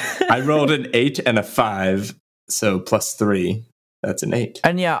 I rolled an 8 and a 5, so plus 3. That's an 8.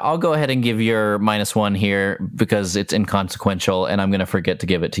 And yeah, I'll go ahead and give your -1 here because it's inconsequential, and I'm going to forget to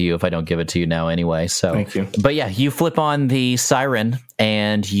give it to you if I don't give it to you now anyway. So, thank you. But yeah, you flip on the siren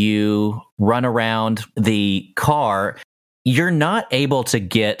and you run around the car. You're not able to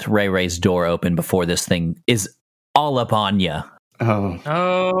get Ray's door open before this thing is all up on you.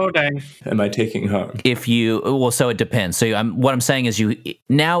 Oh, dang. Am I taking harm? So it depends. So what I'm saying is you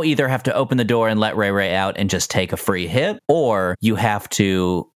now either have to open the door and let Ray out and just take a free hit, or you have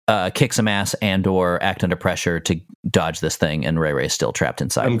to kick some ass and or act under pressure to dodge this thing, and Ray is still trapped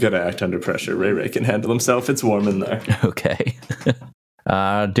inside. I'm going to act under pressure. Ray can handle himself. It's warm in there. Okay.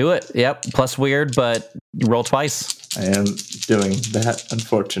 Do it. Yep. Plus weird, but roll twice. I am doing that,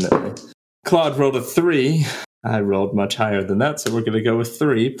 unfortunately. Claude rolled a 3. I rolled much higher than that, so we're going to go with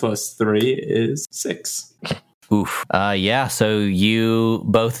 3 plus 3 is 6. Oof. Yeah, so you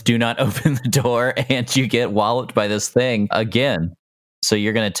both do not open the door and you get walloped by this thing again. So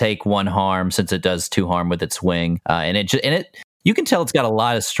you're going to take 1 harm since it does 2 harm with its wing. And it you can tell it's got a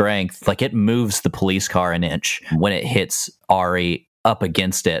lot of strength. Like it moves the police car an inch when it hits Ari up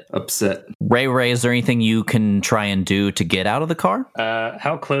against it. Upset. Ray, is there anything you can try and do to get out of the car?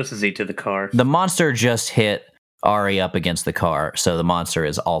 How close is he to the car? The monster just hit Ari up against the car, so the monster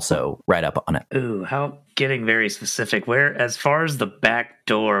is also right up on it. Ooh, getting very specific. Where, as far as the back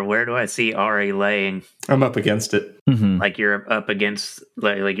door, where do I see Ari laying? I'm up against it. Mm-hmm. Like you're up against,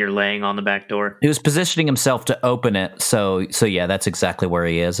 like you're laying on the back door? He was positioning himself to open it, so yeah, that's exactly where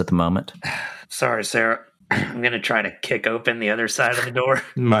he is at the moment. Sorry, Sarah. I'm going to try to kick open the other side of the door.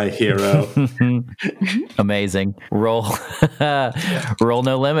 My hero. Amazing. Roll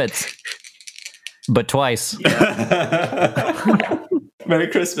no limits. But twice. Merry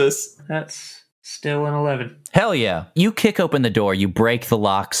Christmas. That's still an 11. Hell yeah. You kick open the door. You break the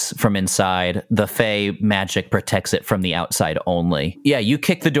locks from inside. The Fey magic protects it from the outside only. Yeah, you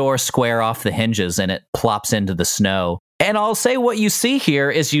kick the door square off the hinges and it plops into the snow. And I'll say what you see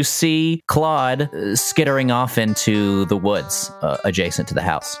here is you see Claude skittering off into the woods adjacent to the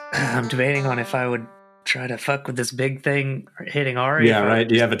house. I'm debating on if I would try to fuck with this big thing hitting Ari. Yeah, right.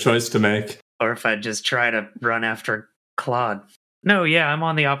 You have a choice to make. Or if I just try to run after Claude. No, yeah, I'm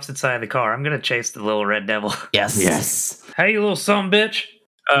on the opposite side of the car. I'm going to chase the little red devil. Yes. Hey, you little sumbitch.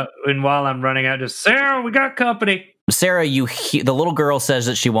 And while I'm running out, just, Sarah, we got company. Sarah, the little girl says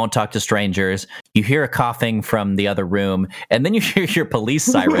that she won't talk to strangers. You hear a coughing from the other room, and then you hear your police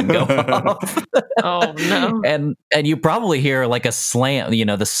siren go off. Oh, no. And you probably hear like a slam,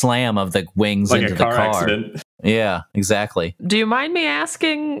 the slam of the wings like into a the car car. accident. Yeah, exactly. Do you mind me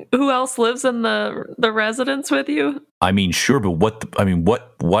asking who else lives in the residence with you? I mean, sure, but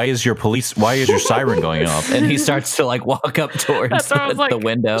why is your siren going off? And he starts to like walk up towards That's why I was like, the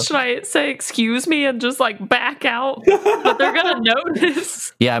window. Should I say excuse me and just like back out? But they're gonna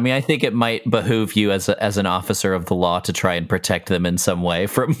notice. Yeah, I mean, I think it might behoove you as an officer of the law to try and protect them in some way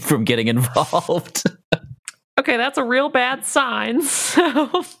from getting involved. Okay, that's a real bad sign.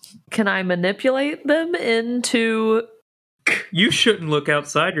 So, can I manipulate them into? You shouldn't look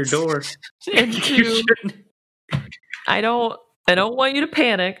outside your door. You shouldn't. I don't want you to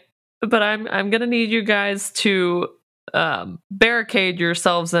panic, but I'm gonna need you guys to barricade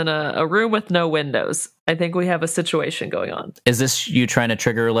yourselves in a room with no windows. I think we have a situation going on. Is this you trying to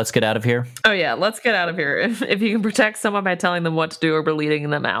trigger let's get out of here? Oh yeah, let's get out of here. If you can protect someone by telling them what to do or by leading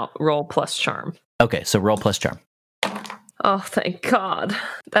them out, roll plus charm. Okay, so roll plus charm. Oh, thank God.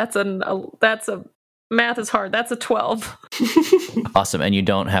 That's a math is hard. That's a 12. Awesome, and you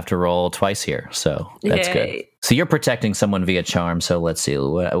don't have to roll twice here, so that's Yay. good. So you're protecting someone via charm. So let's see.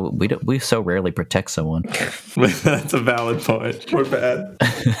 We so rarely protect someone. That's a valid point. We're bad.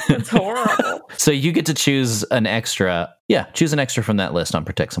 It's horrible. So you get to choose an extra. Yeah, choose an extra from that list on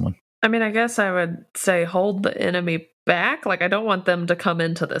protect someone. I mean, I guess I would say hold the enemy back. Like, I don't want them to come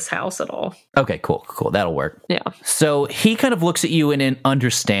into this house at all. Okay, cool. That'll work. Yeah. So he kind of looks at you in an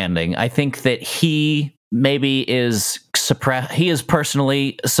understanding. I think that he maybe is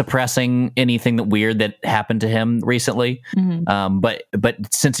personally suppressing anything that weird that happened to him recently. Mm-hmm.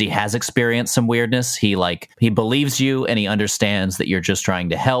 But since he has experienced some weirdness, he believes you and he understands that you're just trying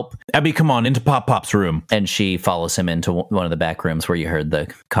to help. Abby, come on into Pop's room. And she follows him into one of the back rooms where you heard the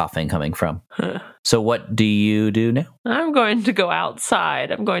coughing coming from. So what do you do now? I'm going to go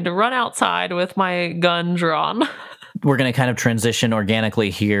outside. I'm going to run outside with my gun drawn. We're going to kind of transition organically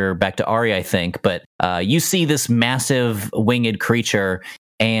here back to Ari, I think. But you see this massive winged creature,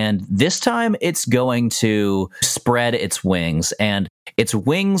 and this time it's going to spread its wings. And its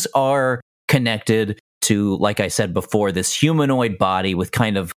wings are connected to, like I said before, this humanoid body with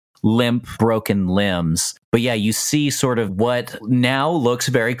kind of limp, broken limbs. But yeah, you see sort of what now looks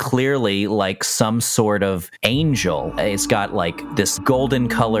very clearly like some sort of angel. It's got like this golden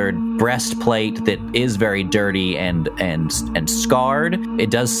colored breastplate that is very dirty and scarred. It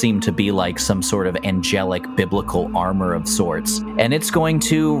does seem to be like some sort of angelic biblical armor of sorts. And it's going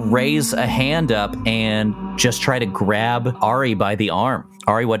to raise a hand up and just try to grab Ari by the arm.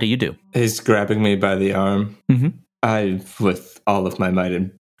 Ari, what do you do? He's grabbing me by the arm. Mm-hmm. I, with all of my might,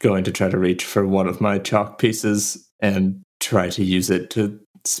 am going to try to reach for one of my chalk pieces and try to use it to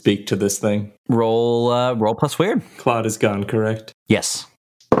speak to this thing. Roll plus weird. Claude is gone, correct? Yes.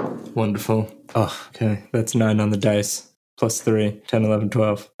 Wonderful. Oh, okay. That's 9 on the dice. +3, 10, 11,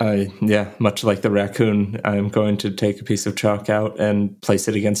 12. Much like the raccoon, I'm going to take a piece of chalk out and place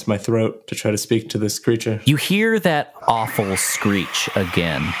it against my throat to try to speak to this creature. You hear that awful screech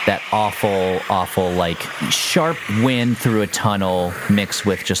again. That awful, like, sharp wind through a tunnel mixed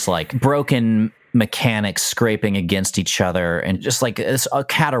with just, like, broken mechanics scraping against each other and just like a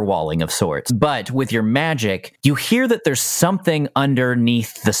caterwauling of sorts. But with your magic, you hear that there's something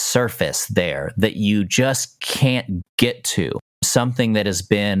underneath the surface there that you just can't get to. Something that has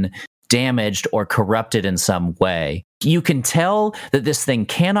been damaged or corrupted in some way. You can tell that this thing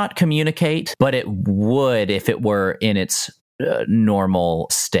cannot communicate, but it would if it were in its normal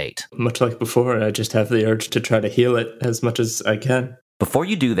state. Much like before, I just have the urge to try to heal it as much as I can. Before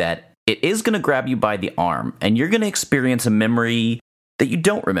you do that, it is going to grab you by the arm, and you're going to experience a memory that you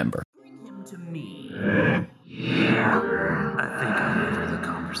don't remember. Bring him to me. I think I'm over the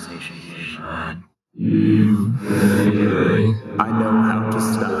conversation. I know how to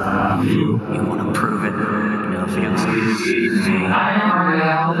stop you. You want to prove it? No feels. I am already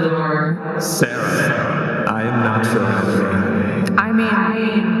out the door. Sarah, I am not your enemy. I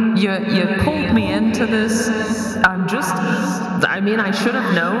mean, you pulled me into this. I should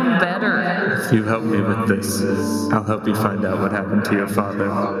have known better. If you help me with this, I'll help you find out what happened to your father.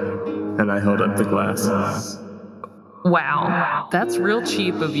 And I hold up the glass. Wow, that's real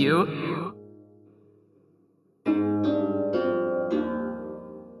cheap of you.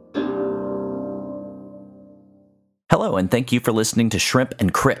 Hello, and thank you for listening to Shrimp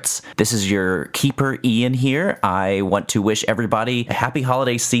and Crits. This is your keeper, Ian, here. I want to wish everybody a happy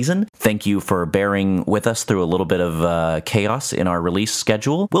holiday season. Thank you for bearing with us through a little bit of chaos in our release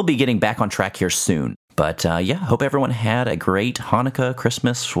schedule. We'll be getting back on track here soon. But hope everyone had a great Hanukkah,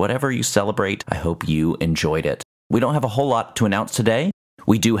 Christmas, whatever you celebrate. I hope you enjoyed it. We don't have a whole lot to announce today.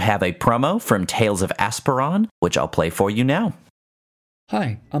 We do have a promo from Tales of Asperon, which I'll play for you now.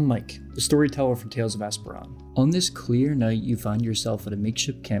 Hi, I'm Mike, the storyteller from Tales of Asperon. On this clear night, you find yourself at a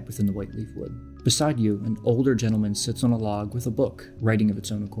makeshift camp within the Whiteleaf Wood. Beside you, an older gentleman sits on a log with a book, writing of its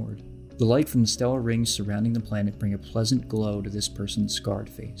own accord. The light from the stellar rings surrounding the planet bring a pleasant glow to this person's scarred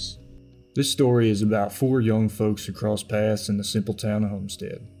face. This story is about 4 young folks who cross paths in the simple town of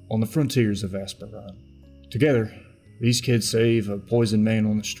Homestead, on the frontiers of Asperon. Together, these kids save a poisoned man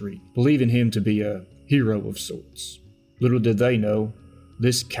on the street, believing him to be a hero of sorts. Little did they know,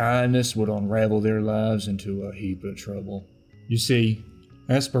 this kindness would unravel their lives into a heap of trouble. You see,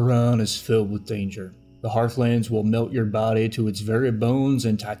 Asperon is filled with danger. The Hearthlands will melt your body to its very bones,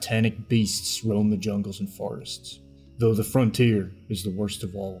 and titanic beasts roam the jungles and forests. Though the frontier is the worst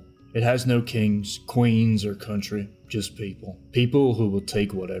of all. It has no kings, queens, or country, just people. People who will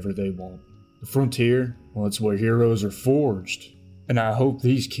take whatever they want. The frontier, well, it's where heroes are forged. And I hope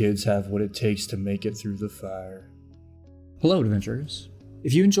these kids have what it takes to make it through the fire. Hello, adventurers.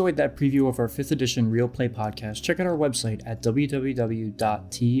 If you enjoyed that preview of our 5th edition Real Play podcast, check out our website at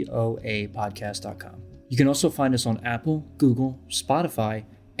www.toapodcast.com. You can also find us on Apple, Google, Spotify,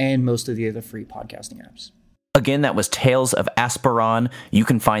 and most of the other free podcasting apps. Again, that was Tales of Asperon. You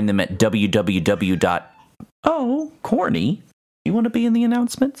can find them at Oh, corny. You want to be in the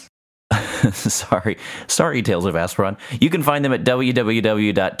announcements? Sorry, Tales of Asperon. You can find them at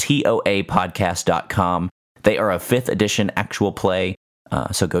www.toapodcast.com. They are a 5th edition actual play.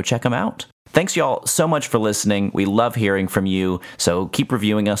 So go check them out. Thanks, y'all, so much for listening. We love hearing from you, so keep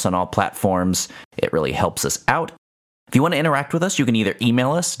reviewing us on all platforms. It really helps us out. If you want to interact with us, you can either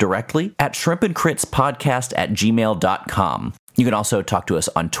email us directly at shrimpandcritspodcast@gmail.com. You can also talk to us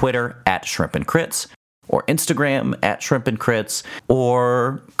on Twitter at shrimpandcrits, or Instagram at shrimpandcrits,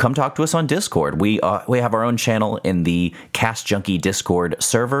 or come talk to us on Discord. We have our own channel in the Cast Junkie Discord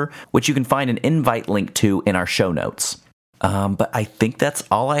server, which you can find an invite link to in our show notes. But I think that's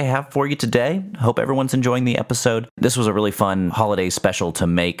all I have for you today. Hope everyone's enjoying the episode. This was a really fun holiday special to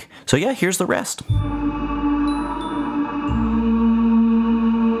make. So yeah, here's the rest.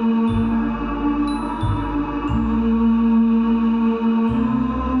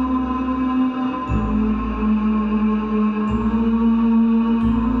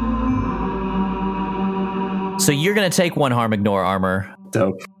 So you're going to take 1 harm, ignore armor.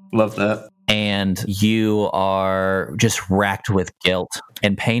 Dope. Love that. And you are just racked with guilt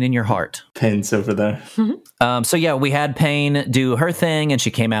and pain in your heart. Pain's over there. So yeah, we had Pain do her thing, and she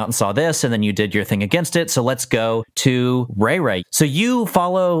came out and saw this, and then you did your thing against it. So let's go to Ray Ray. So you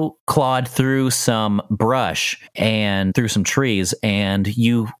follow Claude through some brush and through some trees, and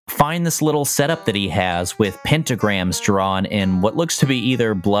you find this little setup that he has with pentagrams drawn in what looks to be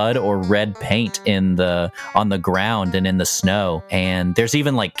either blood or red paint on the ground and in the snow. And there's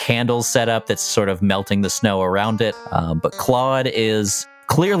even like candles set up up that's sort of melting the snow around it. But Claude is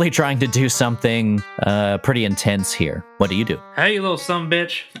clearly trying to do something pretty intense here. What do you do? Hey, you little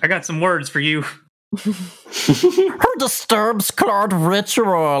sumbitch. I got some words for you. Who disturbs Claude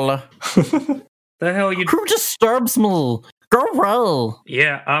ritual? The hell you... Who disturbs me? Go away.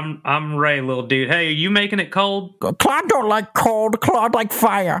 Yeah, I'm Ray, little dude. Hey, are you making it cold? Claude don't like cold. Claude like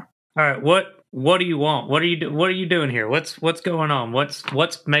fire. All right, what do you want? What are you doing here? What's going on?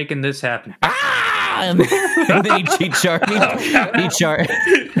 What's making this happen? Ah! And then he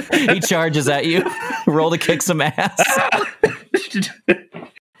charges at you. Roll to kick some ass.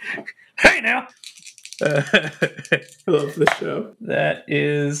 Hey now. I love the show. That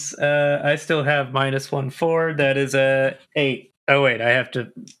is, I still have -1/4. That is a 8. Oh wait, I have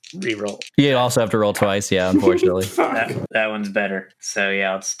to re-roll. You also have to roll twice, yeah, unfortunately. That one's better. So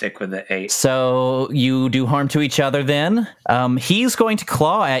yeah, I'll stick with the 8. So you do harm to each other then. He's going to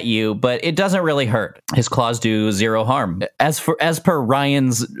claw at you, but it doesn't really hurt. His claws do 0 harm. As per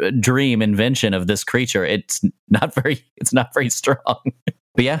Ryan's dream invention of this creature, it's not very strong.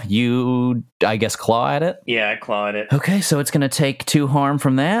 But yeah, you, I guess, claw at it? Yeah, I claw at it. Okay, so it's going to take 2 harm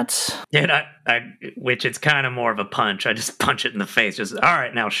from that. And which it's kind of more of a punch. I just punch it in the face. Just, all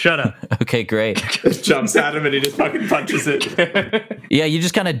right, now shut up. Okay, great. Jumps at him and he just fucking punches it. Yeah, you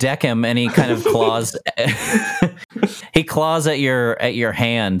just kind of deck him and he kind of claws. He claws at your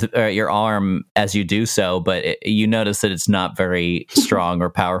hand, or at your arm as you do so, but you notice that it's not very strong or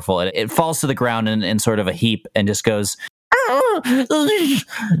powerful. It falls to the ground in sort of a heap and just goes...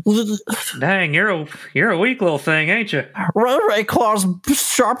 Dang, you're a weak little thing, ain't you? Ray claws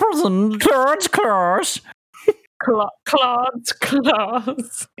sharper than Claude's claws. Claude's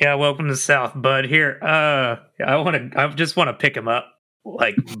claws. Yeah, welcome to South, bud. Here, I just want to pick him up,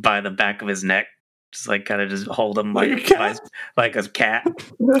 like by the back of his neck, just like kind of just hold him like a cat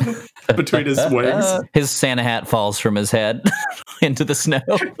between his wings. His Santa hat falls from his head into the snow.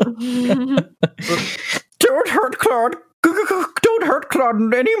 Don't hurt Claude. Don't hurt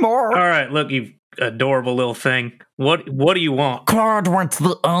Claude anymore. All right, look, you adorable little thing. What do you want? Claude wants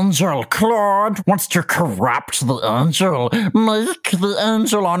the angel. Claude wants to corrupt the angel. Make the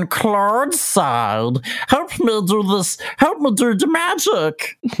angel on Claude's side. Help me do this. Help me do the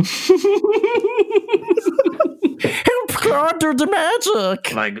magic. Help Claude do the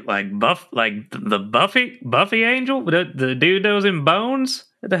magic. Like the Buffy angel? The dude that was in Bones?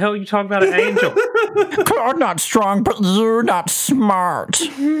 What the hell are you talking about, an angel? Claude not strong, but you're not smart.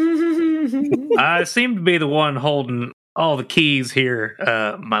 I seem to be the one holding all the keys here,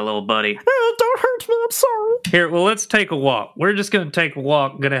 my little buddy. Don't hurt me, I'm sorry. Here, well, let's take a walk. We're just going to take a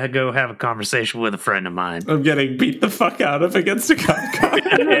walk. Gonna go have a conversation with a friend of mine. I'm getting beat the fuck out of against a cop car.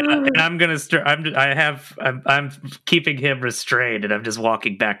 And I'm gonna I'm keeping him restrained, and I'm just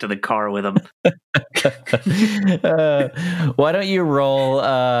walking back to the car with him. Why don't you roll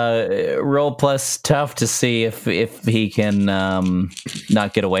plus tough to see if he can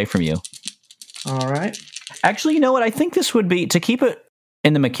not get away from you? All right. Actually, you know what? I think this would be, to keep it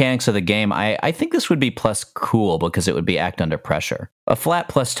in the mechanics of the game, I think this would be plus cool because it would be act under pressure. A flat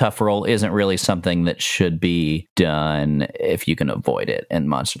plus tough roll isn't really something that should be done if you can avoid it in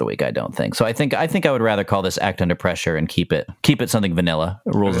Monster of the Week, I don't think. So I think I would rather call this act under pressure and keep it something vanilla.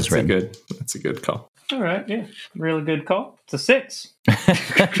 Rules is written. That's a good call. All right, yeah. Really good call. It's a 6.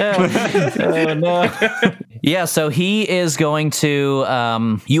 Oh, no. Yeah, so he is going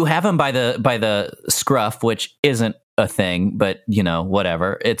to you have him by the scruff, which isn't a thing, but you know,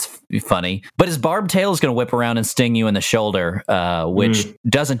 whatever. It's funny. But his barbed tail is going to whip around and sting you in the shoulder, which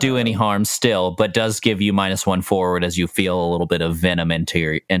doesn't do any harm still, but does give you -1 forward as you feel a little bit of venom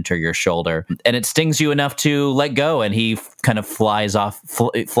enter your shoulder. And it stings you enough to let go, and he kind of flies up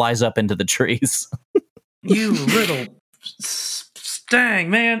into the trees. You little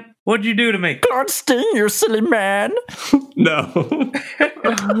stang, man. What'd you do to me? Don't sting, you silly man. No.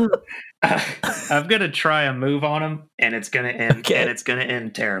 I'm gonna try a move on him, and it's gonna end. Okay. And it's gonna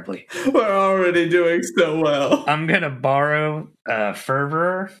end terribly. We're already doing so well. I'm gonna borrow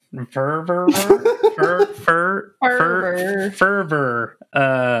fervor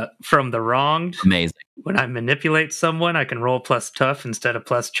from the wronged. Amazing. When I manipulate someone, I can roll plus tough instead of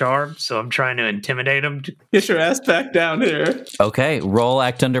plus charm. So I'm trying to intimidate them. Get your ass back down here. Okay, roll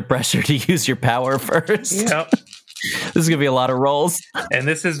act under pressure to use your power first. Yep. This is gonna be a lot of rolls. And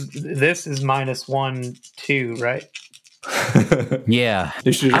this is -1, 2, right? Yeah.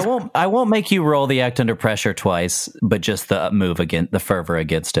 I won't make you roll the act under pressure twice, but just the move against the fervor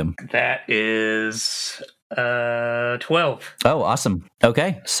against him. That is 12. Oh, awesome.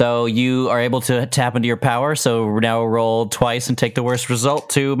 Okay, so you are able to tap into your power, so now roll twice and take the worst result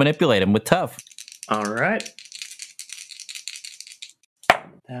to manipulate him with tough. All right.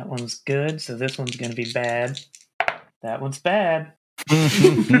 That one's good, so this one's going to be bad. That one's bad.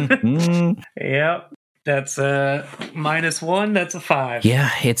 Yep. That's a -1. That's a 5. Yeah,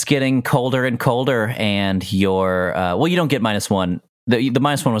 it's getting colder and colder, and you're well, you don't get -1. The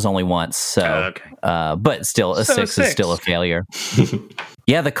 -1 was only once, so Okay. but still, a So 6 is 6. still a failure.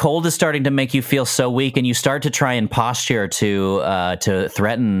 Yeah, the cold is starting to make you feel so weak, and you start to try and posture to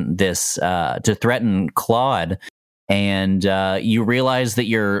threaten this to threaten Claude. And you realize that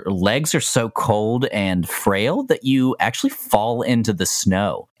your legs are so cold and frail that you actually fall into the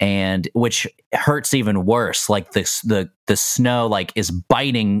snow, and which hurts even worse. Like the snow like is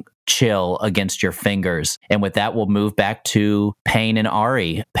biting chill against your fingers. And with that, we'll move back to Payne and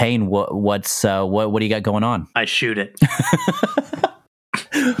Ari. Payne, what do you got going on? I shoot it.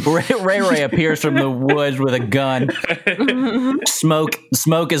 Ray appears from the woods with a gun.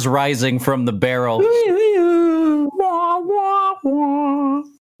 Smoke is rising from the barrel.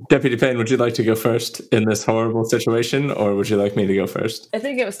 Deputy Payne, would you like to go first in this horrible situation, or would you like me to go first? I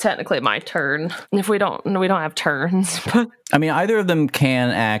think it was technically my turn. If we don't have turns, but I mean, either of them can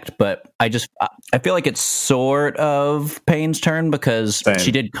act, but I feel like it's sort of Payne's turn because Same.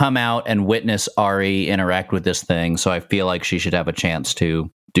 she did come out and witness Ari interact with this thing, so I feel like she should have a chance to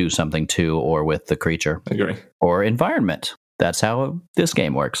do something to or with the creature Agree. or environment. That's how this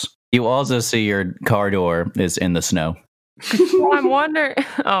game works. You also see your car door is in the snow. well, I'm wondering.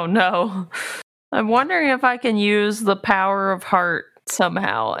 Oh no, I'm wondering if I can use the power of heart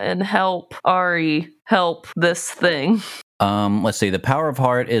somehow and help Ari help this thing. Let's see. The power of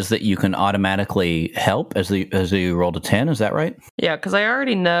heart is that you can automatically help as you rolled a 10. Is that right? Yeah, because I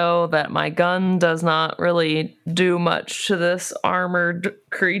already know that my gun does not really do much to this armored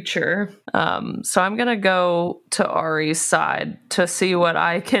creature. So I'm going to go to Ari's side to see what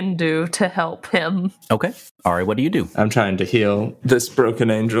I can do to help him. Okay. Ari, what do you do? I'm trying to heal this broken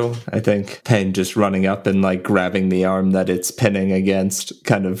angel. I think Payne just running up and like grabbing the arm that it's pinning against,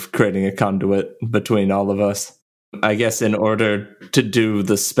 kind of creating a conduit between all of us. I guess in order to do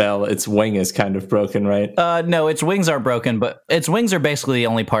the spell, its wing is kind of broken, right? No, its wings are broken, but its wings are basically the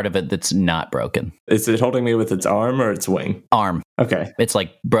only part of it that's not broken. Is it holding me with its arm or its wing? Arm. Okay. It's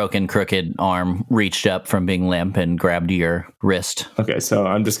like broken, crooked arm reached up from being limp and grabbed your wrist. Okay, so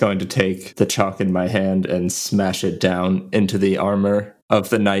I'm just going to take the chalk in my hand and smash it down into the armor of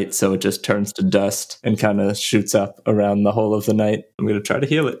the knight so it just turns to dust and kind of shoots up around the whole of the knight. I'm going to try to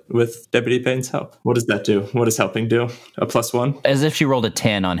heal it with Deputy Payne's help. What does that do? What does helping do? A +1? As if she rolled a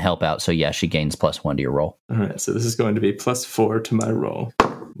 10 on help out, so yeah, she gains +1 to your roll. All right, so this is going to be +4 to my roll.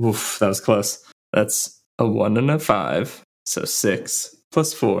 Oof, that was close. That's a 1 and a 5, so 6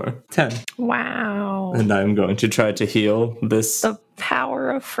 +4, 10. Wow. And I'm going to try to heal this. The power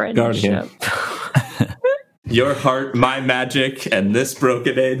of friendship. Guardian. Your heart, my magic, and this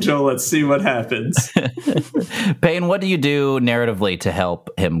broken angel. Let's see what happens. Payne, what do you do narratively to help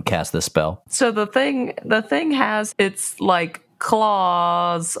him cast this spell? So the thing has its like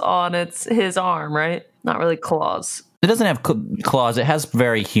claws on his arm, right? Not really claws, It doesn't have claws. It has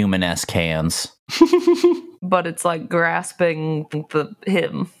very human-esque hands. but it's like grasping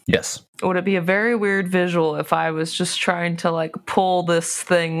him. Yes. Would it be a very weird visual if I was just trying to like pull this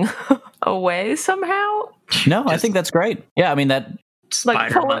thing away somehow? No, I think that's great. Yeah, I mean that.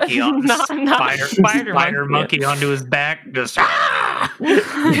 Like Spider monkey on not spider monkey onto his back. Just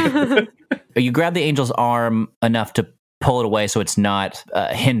You grab the angel's arm enough to pull it away so it's not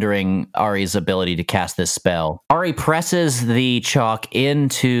hindering Ari's ability to cast this spell. Ari presses the chalk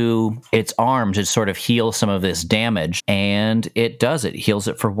into its arm to sort of heal some of this damage, and it does. It heals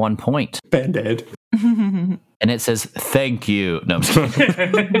it for 1 point. Band-Aid. And it says, "Thank you." No, I'm just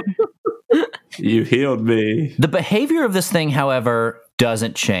kidding. You healed me. The behavior of this thing, however,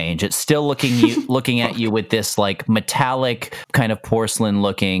 doesn't change. It's still looking at you with this like metallic kind of porcelain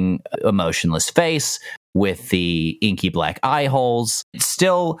looking emotionless face with the inky black eye holes. It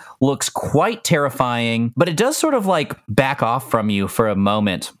still looks quite terrifying, but it does sort of like back off from you for a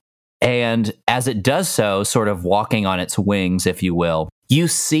moment. And as it does so, sort of walking on its wings, if you will, you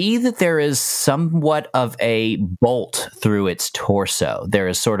see that there is somewhat of a bolt through its torso. There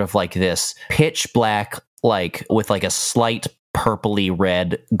is sort of like this pitch black, like with like a slight purpley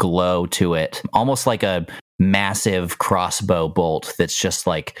red glow to it, almost like a massive crossbow bolt that's just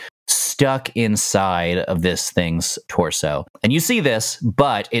like stuck inside of this thing's torso. And you see this,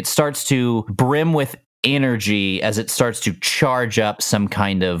 but it starts to brim with energy as it starts to charge up some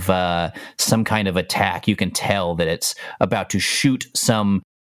kind of attack. You can tell that it's about to shoot some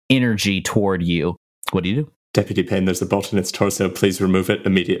energy toward you. What do you do? Deputy Payne, there's a bolt in its torso. Please remove it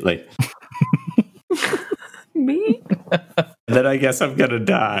immediately. Me? Then I guess I'm gonna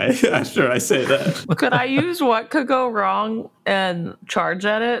die after I say that. Could I use what could go wrong and charge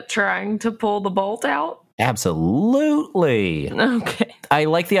at it, trying to pull the bolt out? Absolutely. Okay. I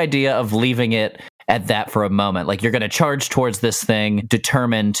like the idea of leaving it at that for a moment. Like, you're going to charge towards this thing,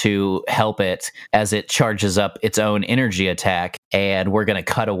 determined to help it as it charges up its own energy attack. And we're going to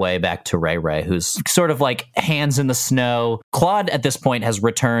cut away back to Ray Ray, who's sort of like hands in the snow. Claude at this point has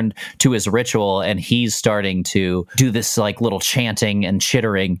returned to his ritual, and he's starting to do this like little chanting and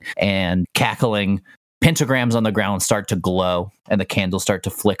chittering and cackling. Pentagrams on the ground start to glow, and the candles start to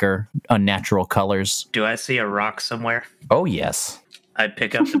flicker unnatural colors. Do I see a rock somewhere? Oh, yes. I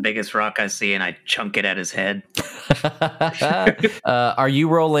pick up the biggest rock I see and I chunk it at his head. Are you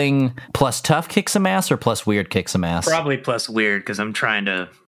rolling plus tough kick some ass or plus weird kick some ass? Probably plus weird, because I'm trying to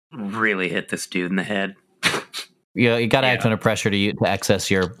really hit this dude in the head. You got to act under pressure to access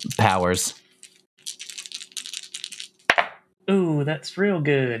your powers. Ooh, that's real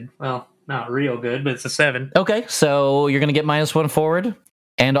good. Well, not real good, but it's a 7. Okay, so you're going to get -1 forward.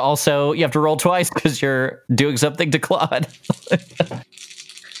 And also, you have to roll twice because you're doing something to Claude.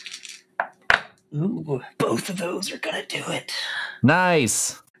 Ooh, both of those are gonna do it.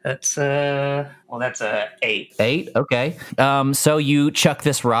 Nice. That's a 8. 8, okay. So you chuck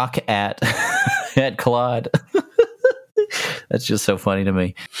this rock at at Claude. That's just so funny to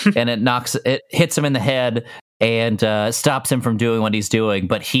me. And it hits him in the head and stops him from doing what he's doing,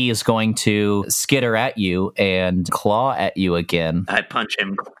 but he is going to skitter at you and claw at you again. I punch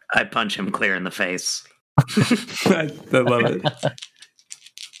him clear in the face. I love it.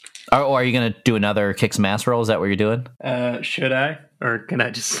 Or are you going to do another kick some ass roll? Is that what you're doing? Should I? Or can I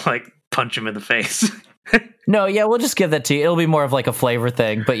just punch him in the face? No, yeah, we'll just give that to you. It'll be more of like a flavor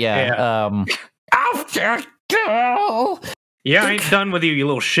thing, but yeah. After go. Yeah, I ain't done with you, you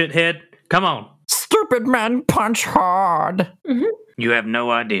little shithead. Come on. Stupid man, punch hard. Mm-hmm. You have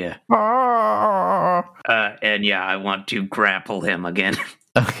no idea. And yeah, I want to grapple him again.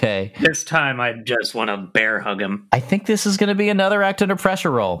 Okay. This time I just want to bear hug him. I think this is going to be another act under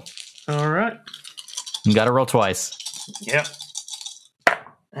pressure roll. All right. You got to roll twice. Yep.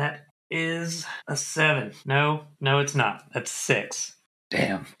 That is a 7. No, it's not. That's 6.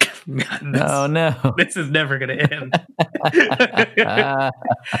 Damn. God, Oh, no. This is never going to end.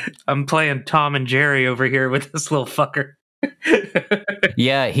 I'm playing Tom and Jerry over here with this little fucker.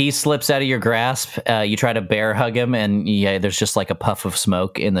 Yeah, he slips out of your grasp. You try to bear hug him, and yeah, there's just like a puff of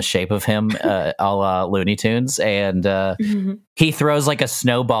smoke in the shape of him, a la Looney Tunes. And he throws like a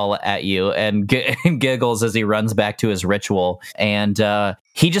snowball at you and giggles as he runs back to his ritual. And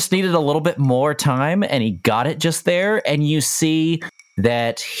he just needed a little bit more time, and he got it just there. And you see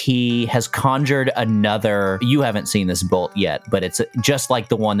that he has conjured another. You haven't seen this bolt yet, but it's just like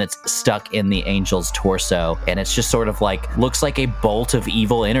the one that's stuck in the angel's torso, and it's just sort of like looks like a bolt of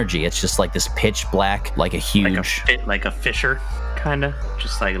evil energy. It's just like this pitch black, like a huge, like a fissure, kind of.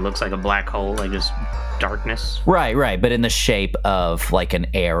 Just like it looks like a black hole, like just darkness. Right, but in the shape of like an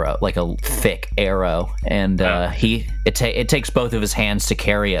arrow, like a thick arrow. And it takes both of his hands to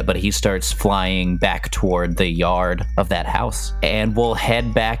carry it, but he starts flying back toward the yard of that house. And we'll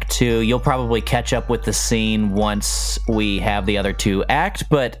head back to, you'll probably catch up with the scene once we have the other two act,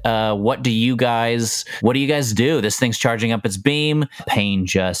 but what do you guys do? This thing's charging up its beam. Payne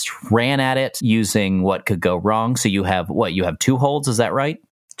just ran at it using what could go wrong. So you have 2 holds, is that right?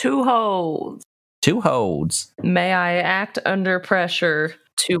 2 holds. 2 holds. May I act under pressure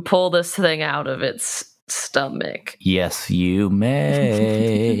to pull this thing out of its stomach? Yes, you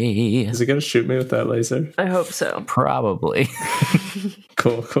may. Is it going to shoot me with that laser? I hope so. Probably.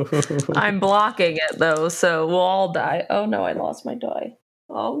 Cool. I'm blocking it, though, so we'll all die. Oh, no, I lost my die.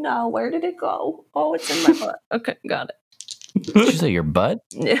 Oh, no, where did it go? Oh, it's in my butt. Okay, got it. Did you say your butt?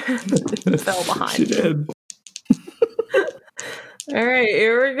 It fell behind. She did. All right,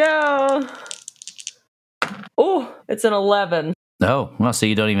 here we go. Oh, it's an 11. Oh, well, so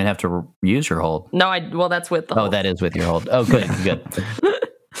you don't even have to use your hold. No, well, that's with the hold. Oh, that is with your hold. Oh, good.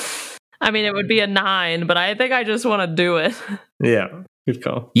 I mean, it would be a 9, but I think I just want to do it. Yeah, good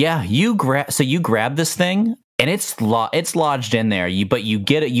call. Yeah, you grab this thing, and it's lodged in there. But you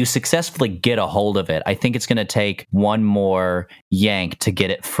get it. You successfully get a hold of it. I think it's going to take one more yank to get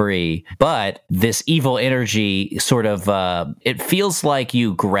it free. But this evil energy sort of it feels like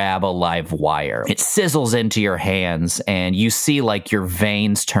you grab a live wire. It sizzles into your hands, and you see like your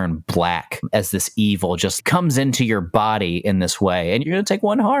veins turn black as this evil just comes into your body in this way. And you're going to take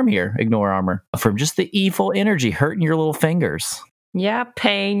 1 harm here, ignore armor, from just the evil energy hurting your little fingers. Yeah,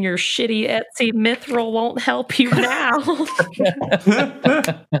 Payne, your shitty Etsy mithril won't help you now.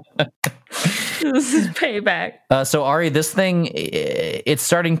 This is payback. So Ari, this thing, it's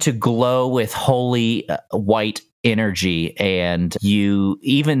starting to glow with holy white energy, and you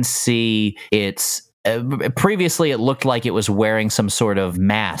even see its previously it looked like it was wearing some sort of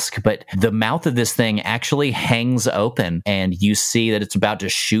mask, but the mouth of this thing actually hangs open, and you see that it's about to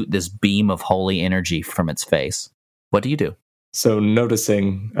shoot this beam of holy energy from its face. What do you do? So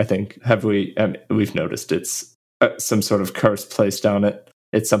noticing, I think, we've noticed it's some sort of curse placed on it.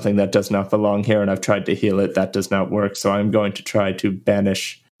 It's something that does not belong here, and I've tried to heal it. That does not work, so I'm going to try to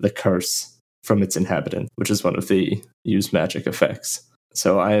banish the curse from its inhabitant, which is one of the use magic effects.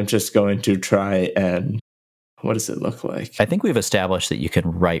 So I am just going to try and... What does it look like? I think we've established that you can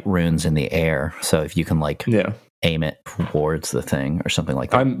write runes in the air, so if you can, aim it towards the thing or something like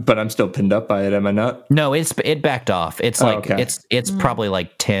that. But I'm still pinned up by it, am I not? No, it backed off. It's okay. It's probably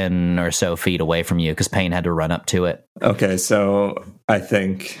like 10 or so feet away from you because Payne had to run up to it. Okay, so I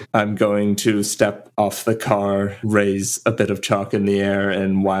think I'm going to step off the car, raise a bit of chalk in the air,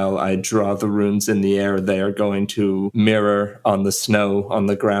 and while I draw the runes in the air, they are going to mirror on the snow on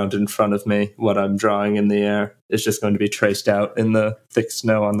the ground in front of me. What I'm drawing in the air is just going to be traced out in the thick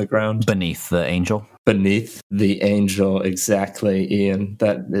snow on the ground. Beneath the angel? Beneath the angel, exactly, Ian.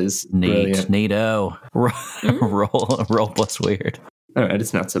 That is brilliant. Neato. Roll plus weird. All right,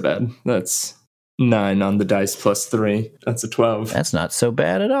 it's not so bad. That's 9 on the dice plus 3. That's a 12. That's not so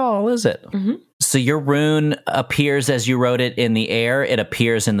bad at all, is it? Mm-hmm. So your rune appears as you wrote it in the air. It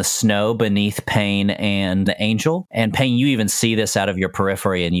appears in the snow beneath Payne and the angel. And Payne, you even see this out of your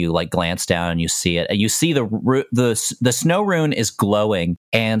periphery, and you glance down and you see it. And you see the snow rune is glowing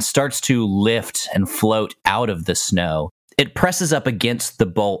and starts to lift and float out of the snow. It presses up against the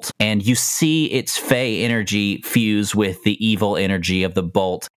bolt, and you see its fey energy fuse with the evil energy of the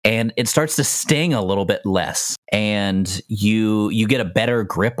bolt, and it starts to sting a little bit less, and you get a better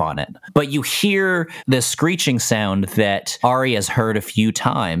grip on it. But you hear the screeching sound that Ari has heard a few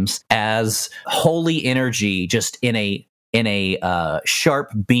times as holy energy just in a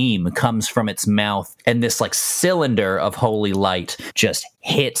sharp beam comes from its mouth, and this cylinder of holy light just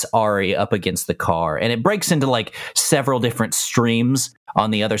hits Ari up against the car, and it breaks into several different streams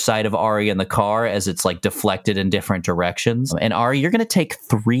on the other side of Ari and the car as it's deflected in different directions. And Ari, you're going to take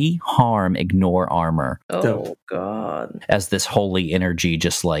 3 harm, ignore armor. Oh, God. As this holy energy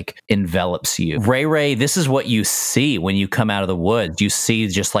just envelops you. Ray, this is what you see when you come out of the woods. You see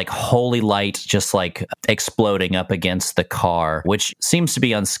just holy light just exploding up against the car, which seems to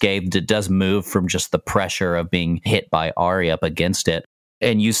be unscathed. It does move from just the pressure of being hit by Ari up against it.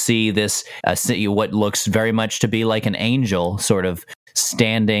 And you see this, what looks very much to be like an angel sort of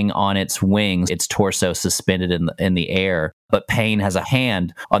standing on its wings, its torso suspended in the air. But Payne has a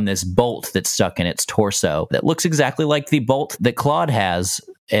hand on this bolt that's stuck in its torso that looks exactly like the bolt that Claude has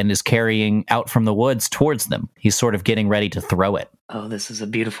and is carrying out from the woods towards them. He's sort of getting ready to throw it. Oh, this is a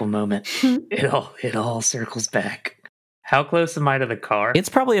beautiful moment. It all circles back. How close am I to the car? It's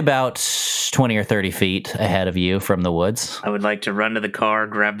probably about 20 or 30 feet ahead of you from the woods. I would like to run to the car,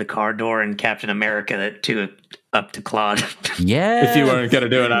 grab the car door, and Captain America up to Claude. Yeah. If you weren't going to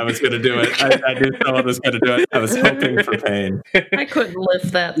do it, I was going to do it. I knew someone was going to do it. I was hoping for Payne. I couldn't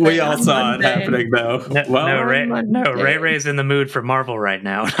lift that thing. We all saw it happening, though. Ray's in the mood for Marvel right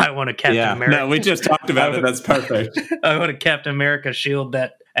now. I want a Captain America. No, we just talked about it. That's perfect. I want a Captain America shield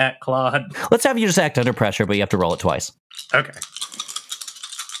that at Claude. Let's have you just act under pressure, but you have to roll it twice. Okay.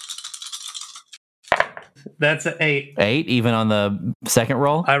 That's an 8. 8, even on the second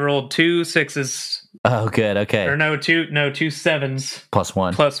roll? I rolled 2 6s. Oh, good. Okay. Or two 7s. Plus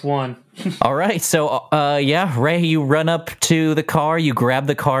 1. Plus 1. All right. So, Ray, you run up to the car, you grab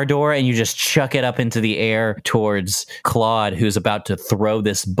the car door, and you just chuck it up into the air towards Claude, who's about to throw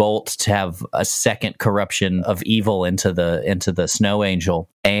this bolt to have a second corruption of evil into the snow angel.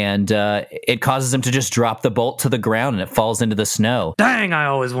 And it causes him to just drop the bolt to the ground, and it falls into the snow. Dang, I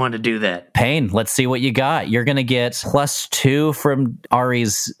always wanted to do that. Payne, let's see what you got. You're going to get +2 from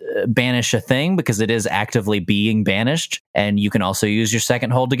Ari's banish a thing, because it is actively being banished. And you can also use your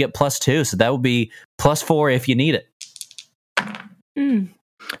second hold to get +2. So that would be +4 if you need it.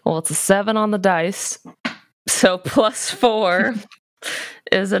 Well, it's a 7 on the dice. So +4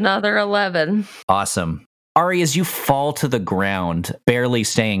 is another 11. Awesome. Ari, as you fall to the ground, barely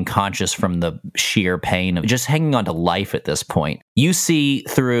staying conscious from the sheer pain of just hanging on to life at this point, you see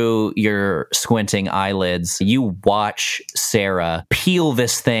through your squinting eyelids, you watch Sarah peel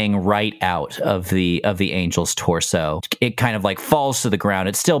this thing right out of the angel's torso. It kind of like falls to the ground.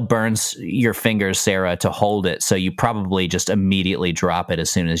 It still burns your fingers, Sarah, to hold it, so you probably just immediately drop it as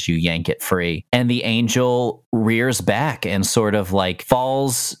soon as you yank it free. And the angel rears back and sort of like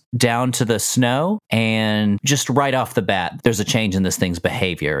falls down to the snow, and just right off the bat, there's a change in this thing's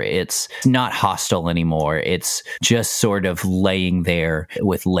behavior. It's not hostile anymore. It's just sort of laying there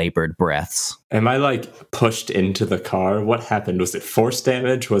with labored breaths. Am I like pushed into the car? What happened? Was it force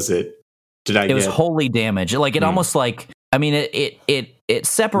damage? Was it? It was wholly damage. Like it almost like, I mean, it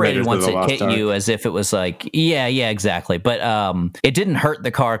separated once it hit you as if it was like, yeah, exactly. But it didn't hurt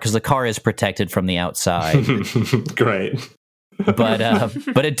the car because the car is protected from the outside. Great. But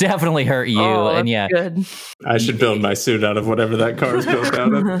it definitely hurt you, and yeah, good. I should build my suit out of whatever that car is built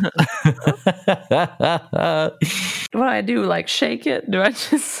out of. What do I do? Like shake it? Do I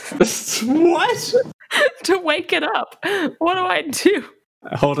just what? To wake it up? What do I do?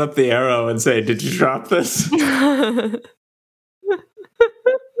 I hold up the arrow and say, "Did you drop this?"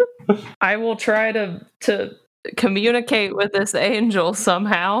 I will try to communicate with this angel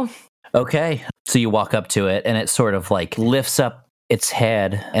somehow. Okay. So you walk up to it, and it sort of like lifts up its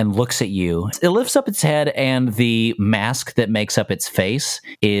head and looks at you. It lifts up its head, and the mask that makes up its face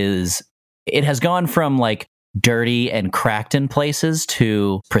it has gone from like dirty and cracked in places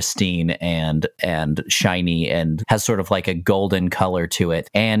to pristine and shiny, and has sort of like a golden color to it.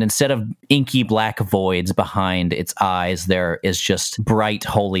 And instead of inky black voids behind its eyes, there is just bright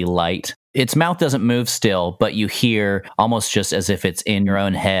holy light. Its mouth doesn't move still, but you hear almost just as if it's in your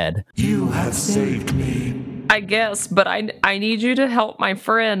own head. You have saved me. I guess, but I need you to help my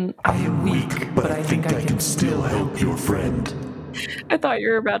friend. I am weak, but I think I can still help your friend. I thought you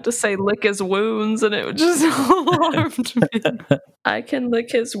were about to say lick his wounds, and it just alarmed me. I can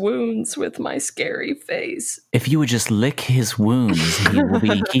lick his wounds with my scary face. If you would just lick his wounds, he will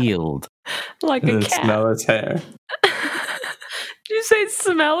be healed. Like a cat. Smell his hair. You say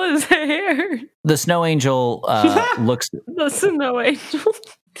smell his hair. The snow angel looks... The snow angel.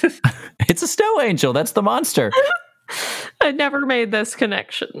 It's a snow angel. That's the monster. I never made this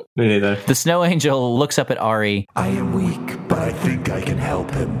connection. Me neither. The snow angel looks up at Ari. I am weak, but I think I can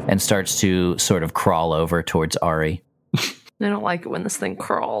help him. And starts to sort of crawl over towards Ari. I don't like it when this thing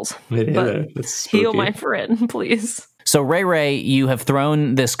crawls. Me neither. But heal my friend, please. So Ray, you have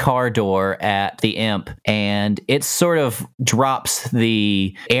thrown this car door at the imp, and it sort of drops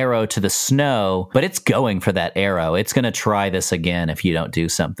the arrow to the snow, but it's going for that arrow. It's going to try this again if you don't do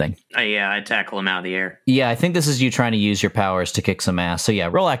something. Yeah, I tackle him out of the air. Yeah, I think this is you trying to use your powers to kick some ass. So yeah,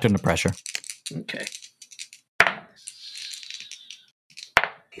 roll act under pressure. Okay.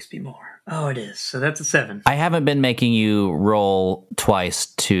 Please be more. Oh, it is. So that's a 7. I haven't been making you roll twice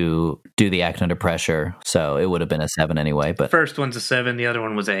to do the act under pressure, so it would have been a 7 anyway. But first one's a 7, the other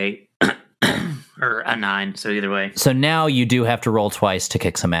one was a 8. Or a 9, so either way. So now you do have to roll twice to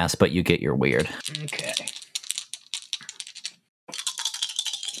kick some ass, but you get your weird. Okay.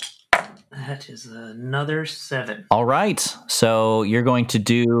 That is another 7. All right. So you're going to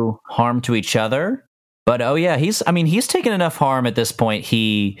do harm to each other. But oh yeah, he's taken enough harm at this point.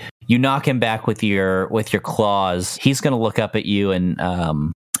 You knock him back with your claws. He's going to look up at you and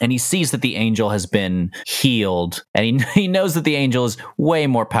he sees that the angel has been healed, and he knows that the angel is way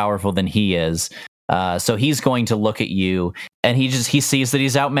more powerful than he is. So he's going to look at you, and he sees that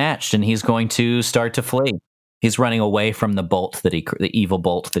he's outmatched, and he's going to start to flee. He's running away from the evil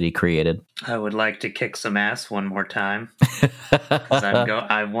bolt that he created. I would like to kick some ass one more time. Because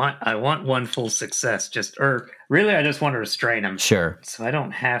I want one full success. Really, I just want to restrain him. Sure. So I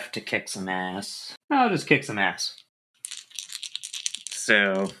don't have to kick some ass. I'll just kick some ass.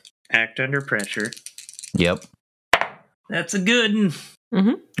 So, act under pressure. Yep. That's a good one.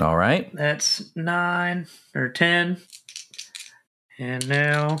 Mm-hmm. All right. That's 9 or 10. And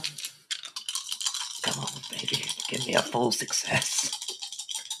now... Come on, baby. Give me a full success.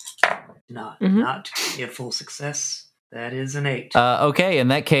 Not to give me a full success. That is an 8. Okay, in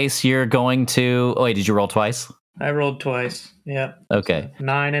that case, you're going to... Oh, wait, did you roll twice? I rolled twice. Yeah. Okay.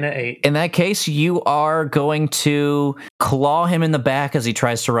 9 and an 8. In that case, you are going to claw him in the back as he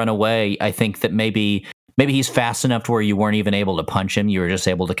tries to run away. I think that maybe he's fast enough to where you weren't even able to punch him. You were just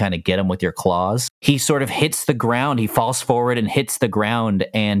able to kind of get him with your claws. He sort of hits the ground. He falls forward and hits the ground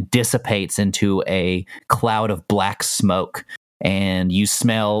and dissipates into a cloud of black smoke. And you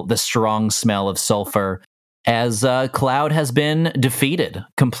smell the strong smell of sulfur as Cloud has been defeated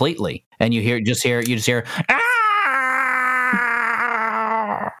completely, and you just hear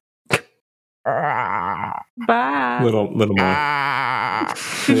Bye. Little more.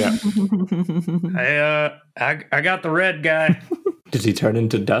 Yeah. I got the red guy. Did he turn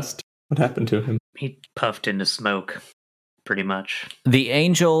into dust? What happened to him? He puffed into smoke, pretty much. The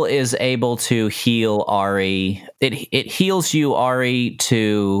angel is able to heal Ari. It heals you, Ari,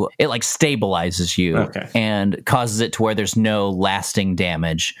 it like stabilizes you and causes it to where there's no lasting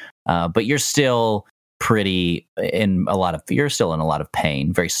damage. But you're still in a lot of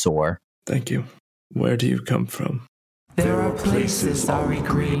pain, very sore. Thank you. Where do you come from? There are places, Ari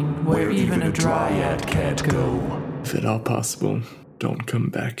Green, where even a dryad can't go. If at all possible, don't come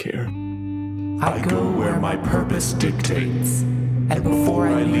back here. I go where my purpose dictates. And before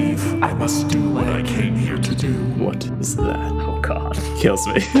I leave, I must do what I came here to do. What is that? Oh, God. Kills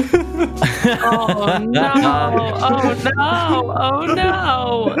me. Oh, no. Oh, no. Oh,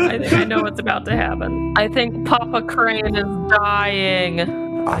 no. I think I know what's about to happen. I think Papa Crane is dying.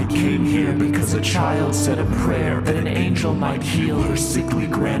 I came here because a child said a prayer that an angel might heal her sickly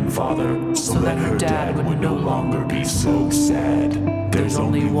grandfather so that her dad would no longer be so sad. There's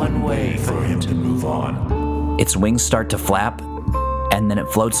only one way for him to move on. Its wings start to flap, and then it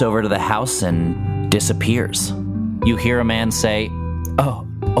floats over to the house and disappears. You hear a man say, oh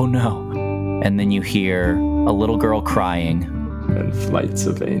no. And then you hear a little girl crying. And flights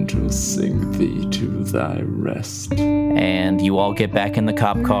of angels sing thee to thy rest. And you all get back in the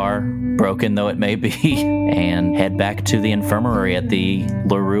cop car, broken though it may be, and head back to the infirmary at the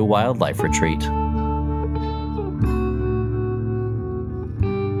LaRue Wildlife Retreat.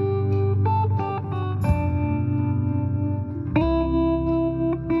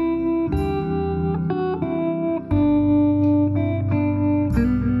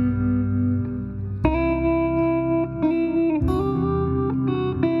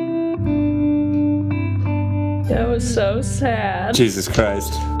 That was so sad. Jesus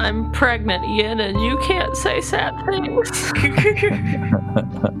Christ. I'm pregnant, Ian, and you can't say sad things.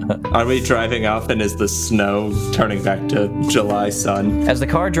 Are we driving off, and is the snow turning back to July sun? As the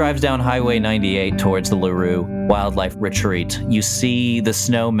car drives down Highway 98 towards the LaRue Wildlife Retreat, you see the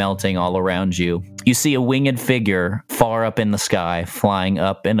snow melting all around you. You see a winged figure far up in the sky, flying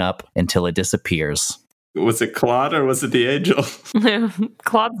up and up until it disappears. Was it Claude or was it the angel?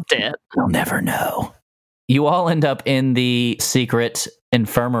 Claude's dead. We'll never know. You all end up in the secret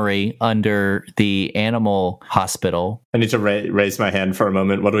infirmary under the animal hospital. I need to raise my hand for a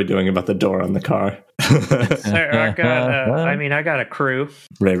moment. What are we doing about the door on the car? I got a crew.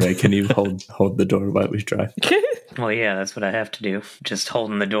 Ray, can you hold the door while we drive? Well, yeah, that's what I have to do. Just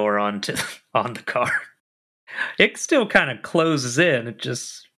holding the door on the car. It still kind of closes in.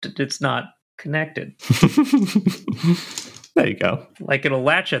 It's not connected. There you go. Like it'll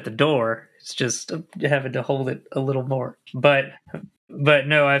latch at the door. It's just having to hold it a little more. But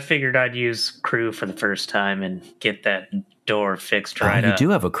no, I figured I'd use crew for the first time and get that door fixed right up. You do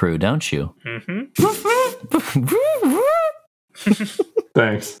have a crew, don't you? Mm-hmm.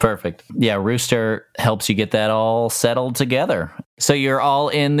 Thanks. Perfect. Yeah, Rooster helps you get that all settled together. So you're all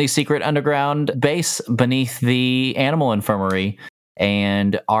in the secret underground base beneath the animal infirmary,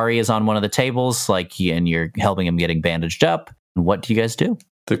 and Ari is on one of the tables, and you're helping him getting bandaged up. What do you guys do?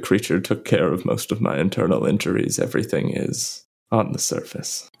 The creature took care of most of my internal injuries. Everything is on the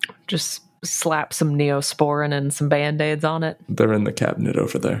surface. Just slap some Neosporin and some Band-Aids on it. They're in the cabinet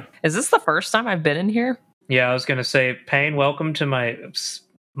over there. Is this the first time I've been in here? Yeah, I was going to say, Payne, welcome to my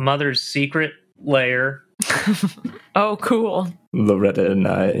mother's secret lair. Oh, cool. Loretta and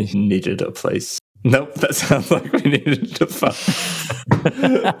I needed a place. Nope, that sounds like we needed to find.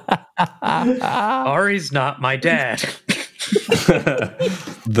 Ari's not my dad.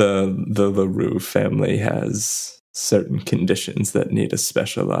 The LaRue family has certain conditions that need a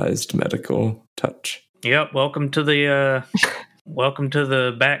specialized medical touch. Yep, welcome to the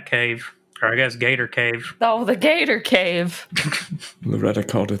Bat Cave, or I guess Gator Cave. Oh, the Gator Cave. Loretta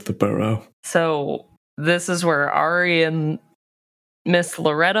called it the Burrow. So this is where Ari and Miss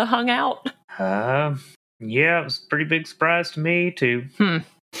Loretta hung out? Yeah, it was a pretty big surprise to me too.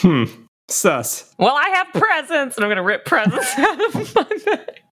 Sus. Well, I have presents, and I'm going to rip presents out of my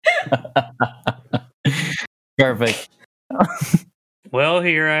bag. Perfect. Well,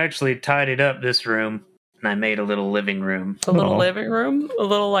 here I actually tidied up this room, and I made a little living room. A little living room? A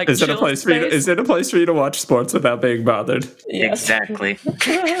little, Is it a place for you? Is it a place for you to watch sports without being bothered? Yes. Exactly.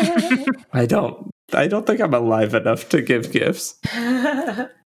 I don't think I'm alive enough to give gifts.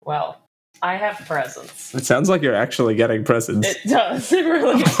 Well, I have presents. It sounds like you're actually getting presents. It does. It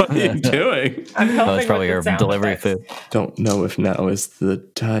really does. What are you doing? I'm helping It's probably with your the sound delivery effects. food. Don't know if now is the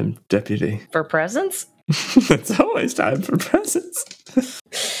time, Deputy. For presents? It's always time for presents.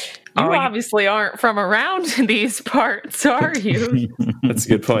 You obviously aren't from around these parts, are you? That's a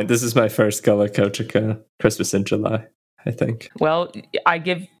good point. This is my first Gullah Kochika Christmas in July, I think. Well, I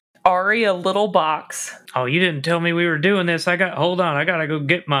give Ari a little box. Oh, you didn't tell me we were doing this. Hold on. I gotta go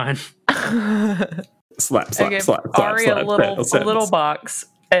get mine. Slap, I slap, give slap, Ari slap, a little box,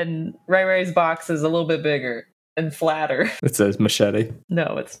 and Ray Ray's box is a little bit bigger and flatter. It says machete.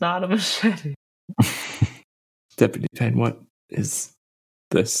 No, it's not a machete. Deputy Payne, what is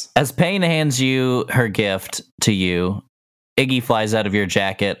this? As Payne hands you her gift to you, Iggy flies out of your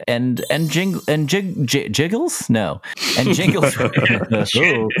jacket and jiggles? No. And jingles.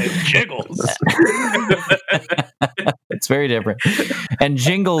 Jiggles. It's very different. And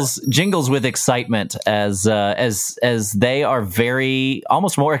jingles with excitement as they are very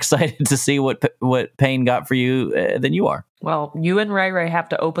almost more excited to see what Payne got for you than you are. Well, you and Ray Ray have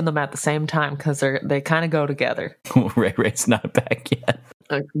to open them at the same time because they kind of go together. Ray Ray's not back yet.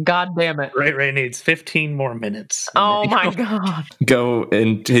 God damn it. Ray Ray needs 15 more minutes. Oh my god. Go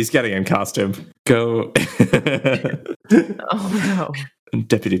in. He's getting in costume. Go. Oh no.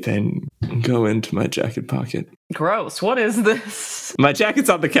 Deputy Payne, go into my jacket pocket. Gross. What is this? My jacket's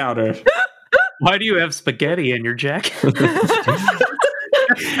on the counter. Why do you have spaghetti in your jacket?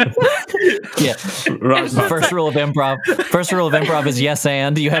 Yeah. First rule of improv is yes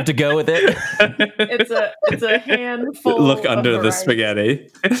and. You have to go with it. It's a handful. Look of under the variety.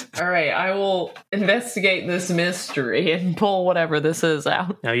 spaghetti. All right, I will investigate this mystery and pull whatever this is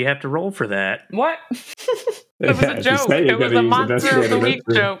out. Now you have to roll for that. What? It was a joke. It was a monster of the week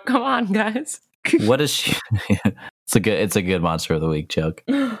joke. Come on, guys. What is she? It's a good monster of the week joke.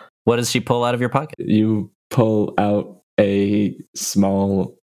 What does she pull out of your pocket? You pull out a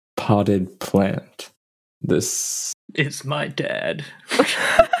small potted plant. This It's my dad.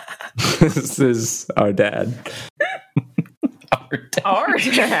 this is our dad. Our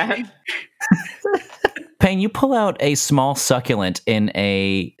dad. Payne, you pull out a small succulent in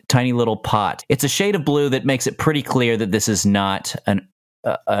a tiny little pot. It's a shade of blue that makes it pretty clear that this is not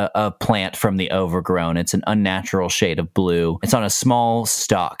a plant from the overgrown. It's an unnatural shade of blue. It's on a small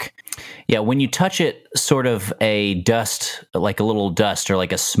stalk. Yeah, when you touch it, sort of a dust, like a little dust or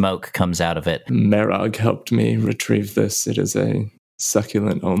like a smoke comes out of it. Merog helped me retrieve this. It is a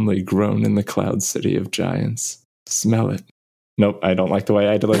succulent only grown in the Cloud City of Giants. Smell it. Nope, I don't like the way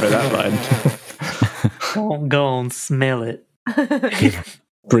I deliver that line. Go and smell it. Give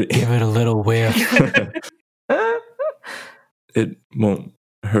it a little whiff. It won't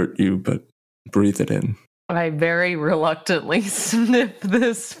hurt you, but breathe it in. I very reluctantly sniff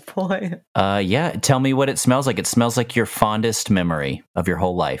this plant. Yeah, tell me what it smells like. It smells like your fondest memory of your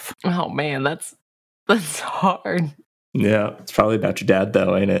whole life. Oh man, that's hard. Yeah, it's probably about your dad,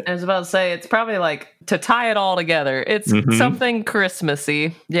 though, ain't it? I was about to say, it's probably like, to tie it all together, it's something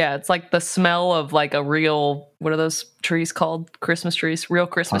Christmassy. Yeah, it's like the smell of like a real, what are those trees called? Christmas trees? Real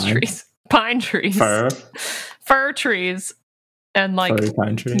Christmas trees. Pine trees. Fir trees. And like,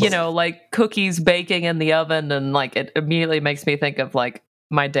 pine trees. you know, like cookies baking in the oven. And like, it immediately makes me think of like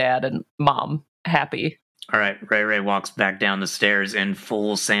my dad and mom happy. All right, Ray Ray walks back down the stairs in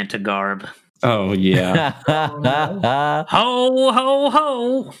full Santa garb. Oh, yeah. Ho, ho,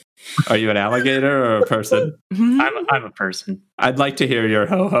 ho! Are you an alligator or a person? I'm a person. I'd like to hear your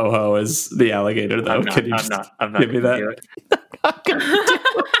ho, ho, ho as the alligator, though. Can you just I'm not give me that?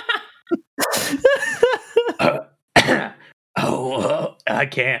 Oh, I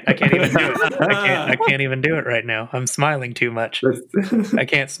can't even do it. I can't even do it right now. I'm smiling too much. I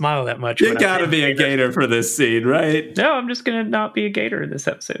can't smile that much. You gotta be a gator for this scene, right? No, I'm just gonna not be a gator in this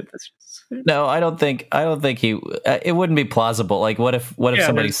episode. That's just... No, I don't think he. It wouldn't be plausible. Like, what if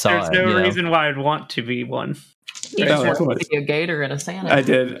somebody saw there's it? There's no reason why I'd want to be one. You just want to see a gator in a Santa. I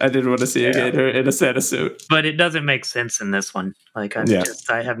did want to see a gator in a Santa suit, but it doesn't make sense in this one. Like,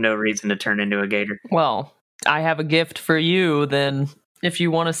 I have no reason to turn into a gator. Well, I have a gift for you. Then, if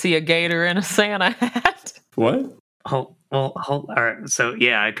you want to see a gator in a Santa hat, what? All right. So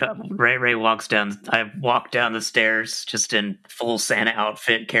yeah, Ray walks down. I walk down the stairs just in full Santa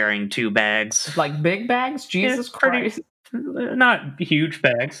outfit, carrying 2 bags. Like big bags. Jesus Christ! Not huge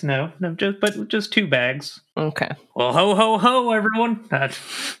bags. No, just 2 bags. Okay. Well, ho ho ho, everyone.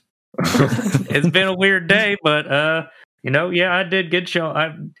 It's been a weird day, but I did get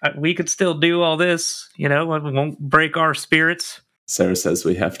y'all. We could still do all this. We won't break our spirits. Sarah says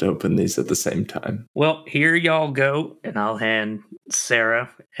we have to open these at the same time. Well, here y'all go, and I'll hand Sarah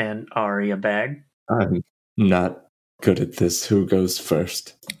and Ari a bag. I'm not good at this. Who goes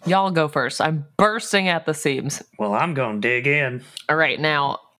first? Y'all go first. I'm bursting at the seams. Well, I'm gonna dig in. All right,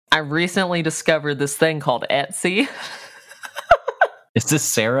 now, I recently discovered this thing called Etsy. Is this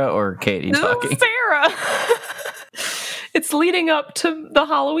Sarah or Katie This talking? is Sarah. It's leading up to the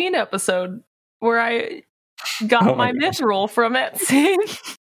Halloween episode where I got my mithril from Etsy.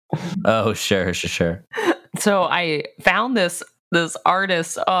 Oh, sure. So I found this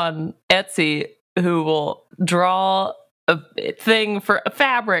artist on Etsy who will draw a thing for a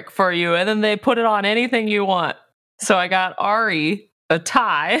fabric for you, and then they put it on anything you want. So I got Ari a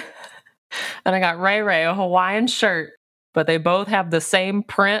tie, and I got Ray Ray a Hawaiian shirt, but they both have the same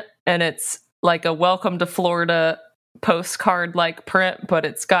print, and it's like a Welcome to Florida postcard like print, but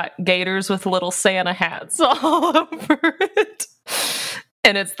it's got gators with little Santa hats all over it.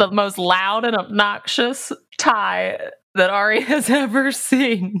 And it's the most loud and obnoxious tie that Ari has ever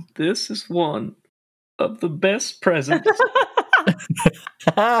seen. This is one of the best presents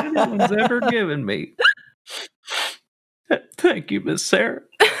anyone's ever given me. Thank you, Miss Sarah.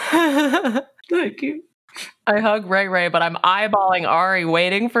 Thank you. I hug Ray Ray, but I'm eyeballing Ari,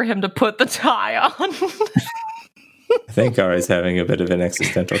 waiting for him to put the tie on. I think Ari's having a bit of an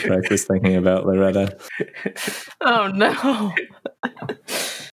existential crisis thinking about Loretta. Oh no.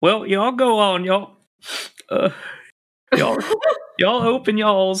 Well, y'all go on, y'all. Y'all open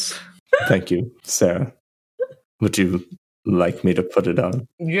y'all's. Thank you, Sarah. Would you like me to put it on?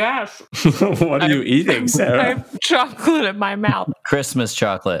 Yes. What are you eating, I Sarah? have chocolate in my mouth. Christmas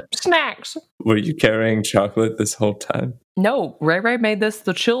chocolate. Snacks. Were you carrying chocolate this whole time? No, Ray Ray made this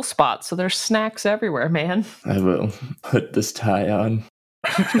the chill spot, so there's snacks everywhere, man. I will put this tie on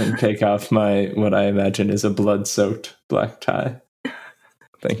and take off what I imagine is a blood-soaked black tie.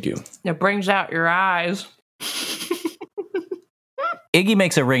 Thank you. It brings out your eyes. Iggy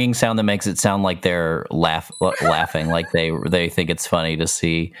makes a ringing sound that makes it sound like they're laughing, like they think it's funny to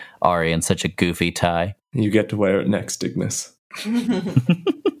see Ari in such a goofy tie. You get to wear it next, Ignis.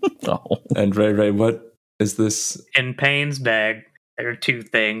 Oh. And Ray, what is this? In Payne's bag, there are two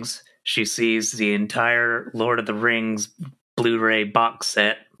things. She sees the entire Lord of the Rings Blu-ray box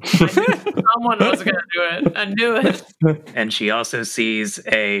set. Someone was going to do it. I knew it. And she also sees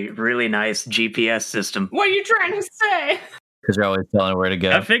a really nice GPS system. What are you trying to say? Because you're always telling her where to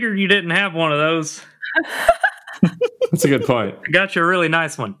go. I figured you didn't have one of those. That's a good point. I got you a really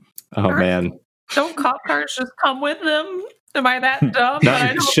nice one. Oh, man. Don't cop cars just come with them? Am I that dumb?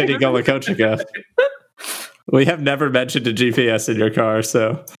 Not shitty Gullah Kochika. We have never mentioned a GPS in your car,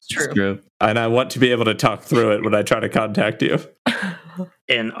 so... It's true. True. And I want to be able to talk through it when I try to contact you.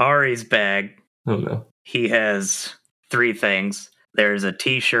 In Ari's bag, Oh, no. he has three things. There's a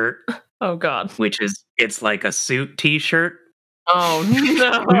t-shirt, Oh, God. it's like a suit t-shirt. Oh,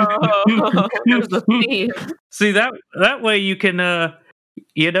 no. There's a thief. See, that way you can,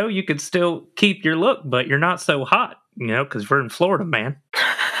 you can still keep your look, but you're not so hot, because we're in Florida, man.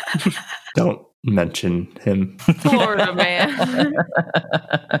 Don't mention him. Florida man.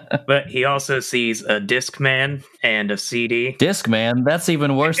 But he also sees a Discman and a CD. Discman? That's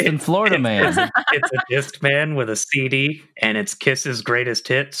even worse than Florida Man. It's a Discman with a CD, and it's Kiss's greatest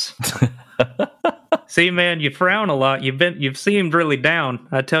hits. See, man, you frown a lot. You've seemed really down.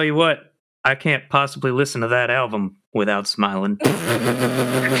 I tell you what, I can't possibly listen to that album without smiling.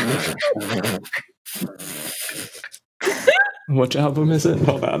 Which album is it?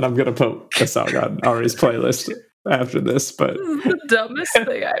 Hold on, I'm going to put a song on Ari's playlist after this, but... The dumbest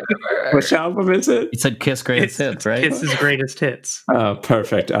thing I've ever heard. Which album is it? You said Kiss Greatest Hits, right? Kiss's greatest hits. Oh,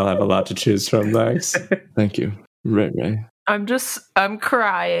 perfect. I'll have a lot to choose from. Thanks. Thank you. Ray. I'm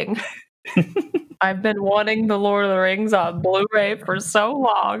crying. I've been wanting the Lord of the Rings on Blu-ray for so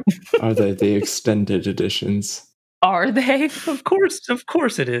long. Are they the extended editions? Are they? Of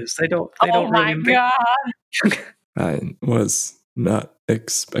course it is. They don't Oh my really God. I was not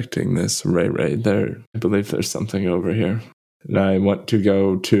expecting this, Ray. I believe there's something over here. And I want to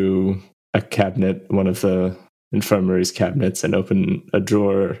go to a cabinet, one of the infirmary's cabinets, and open a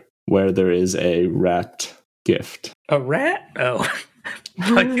drawer where there is a wrapped gift. A rat? Oh.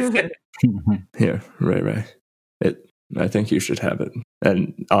 Here, Ray. I think you should have it.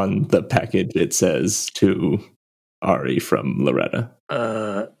 And on the package, it says to Ari from Loretta.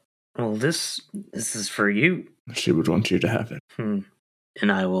 Well, this is for you. She would want you to have it.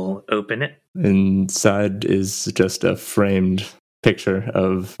 And I will open it. Inside is just a framed picture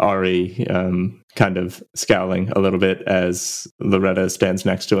of Ari kind of scowling a little bit as Loretta stands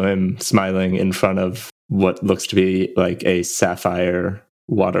next to him, smiling in front of what looks to be like a sapphire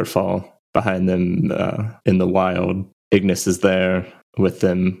waterfall behind them in the wild. Ignis is there with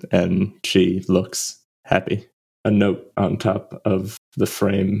them, and she looks happy. A note on top of the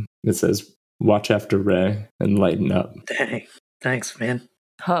frame that says, "Watch after Ray and lighten up." Dang. Thanks, man.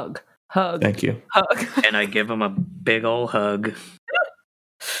 Hug. Thank you. Hug. And I give him a big old hug.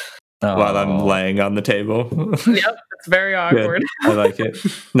 While I'm laying on the table. Yep, it's very awkward. Good. I like it.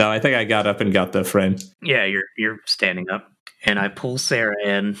 No, I think I got up and got the frame. Yeah, you're standing up. And I pull Sarah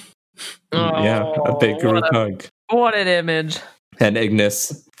in. Yeah, a big group hug. What an image. And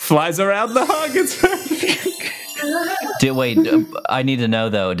Ignis flies around the hug. It's Wait, I need to know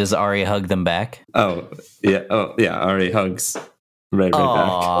though, does Ari hug them back? Oh, yeah. Ari hugs Ray back.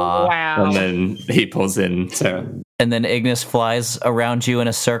 Wow. And then he pulls in Sarah. And then Ignis flies around you in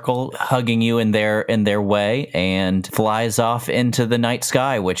a circle, hugging you in their way, and flies off into the night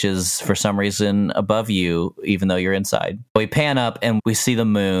sky, which is for some reason above you, even though you're inside. We pan up and we see the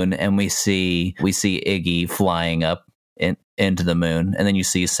moon, and we see Iggy flying up into the moon, and then you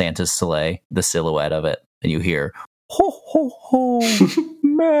see Santa's sleigh, the silhouette of it, and you hear, "Ho ho ho,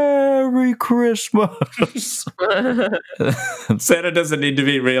 Merry Christmas." Santa doesn't need to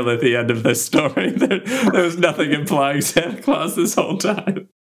be real at the end of this story. There was nothing implying Santa Claus this whole time.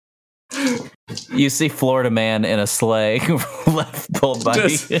 You see Florida Man in a sleigh, pulled by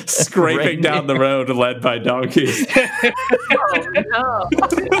just scraping down the road, led by donkeys. Oh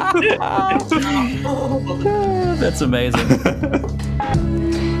no! That's amazing.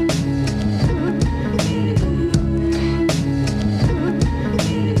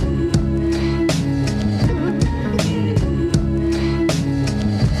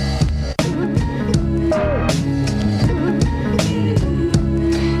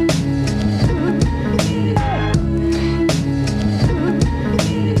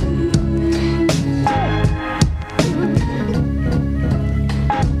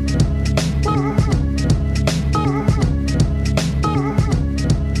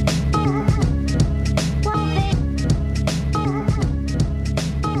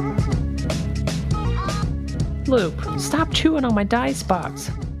 Loop, stop chewing on my dice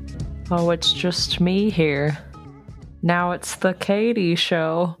box. Oh, it's just me here. Now it's the Katie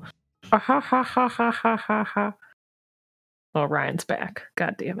show. Ha ha ha ha ha ha ha ha. Oh, Ryan's back.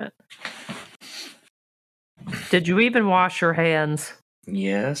 God damn it. Did you even wash your hands?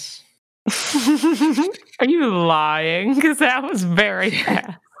 Yes. Are you lying? Because that was very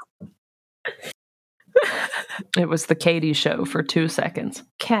fast. It was the Katie show for 2 seconds.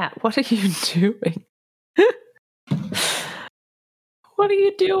 Kat, what are you doing? What are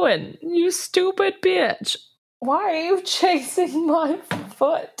you doing? You stupid bitch. Why are you chasing my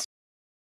foot?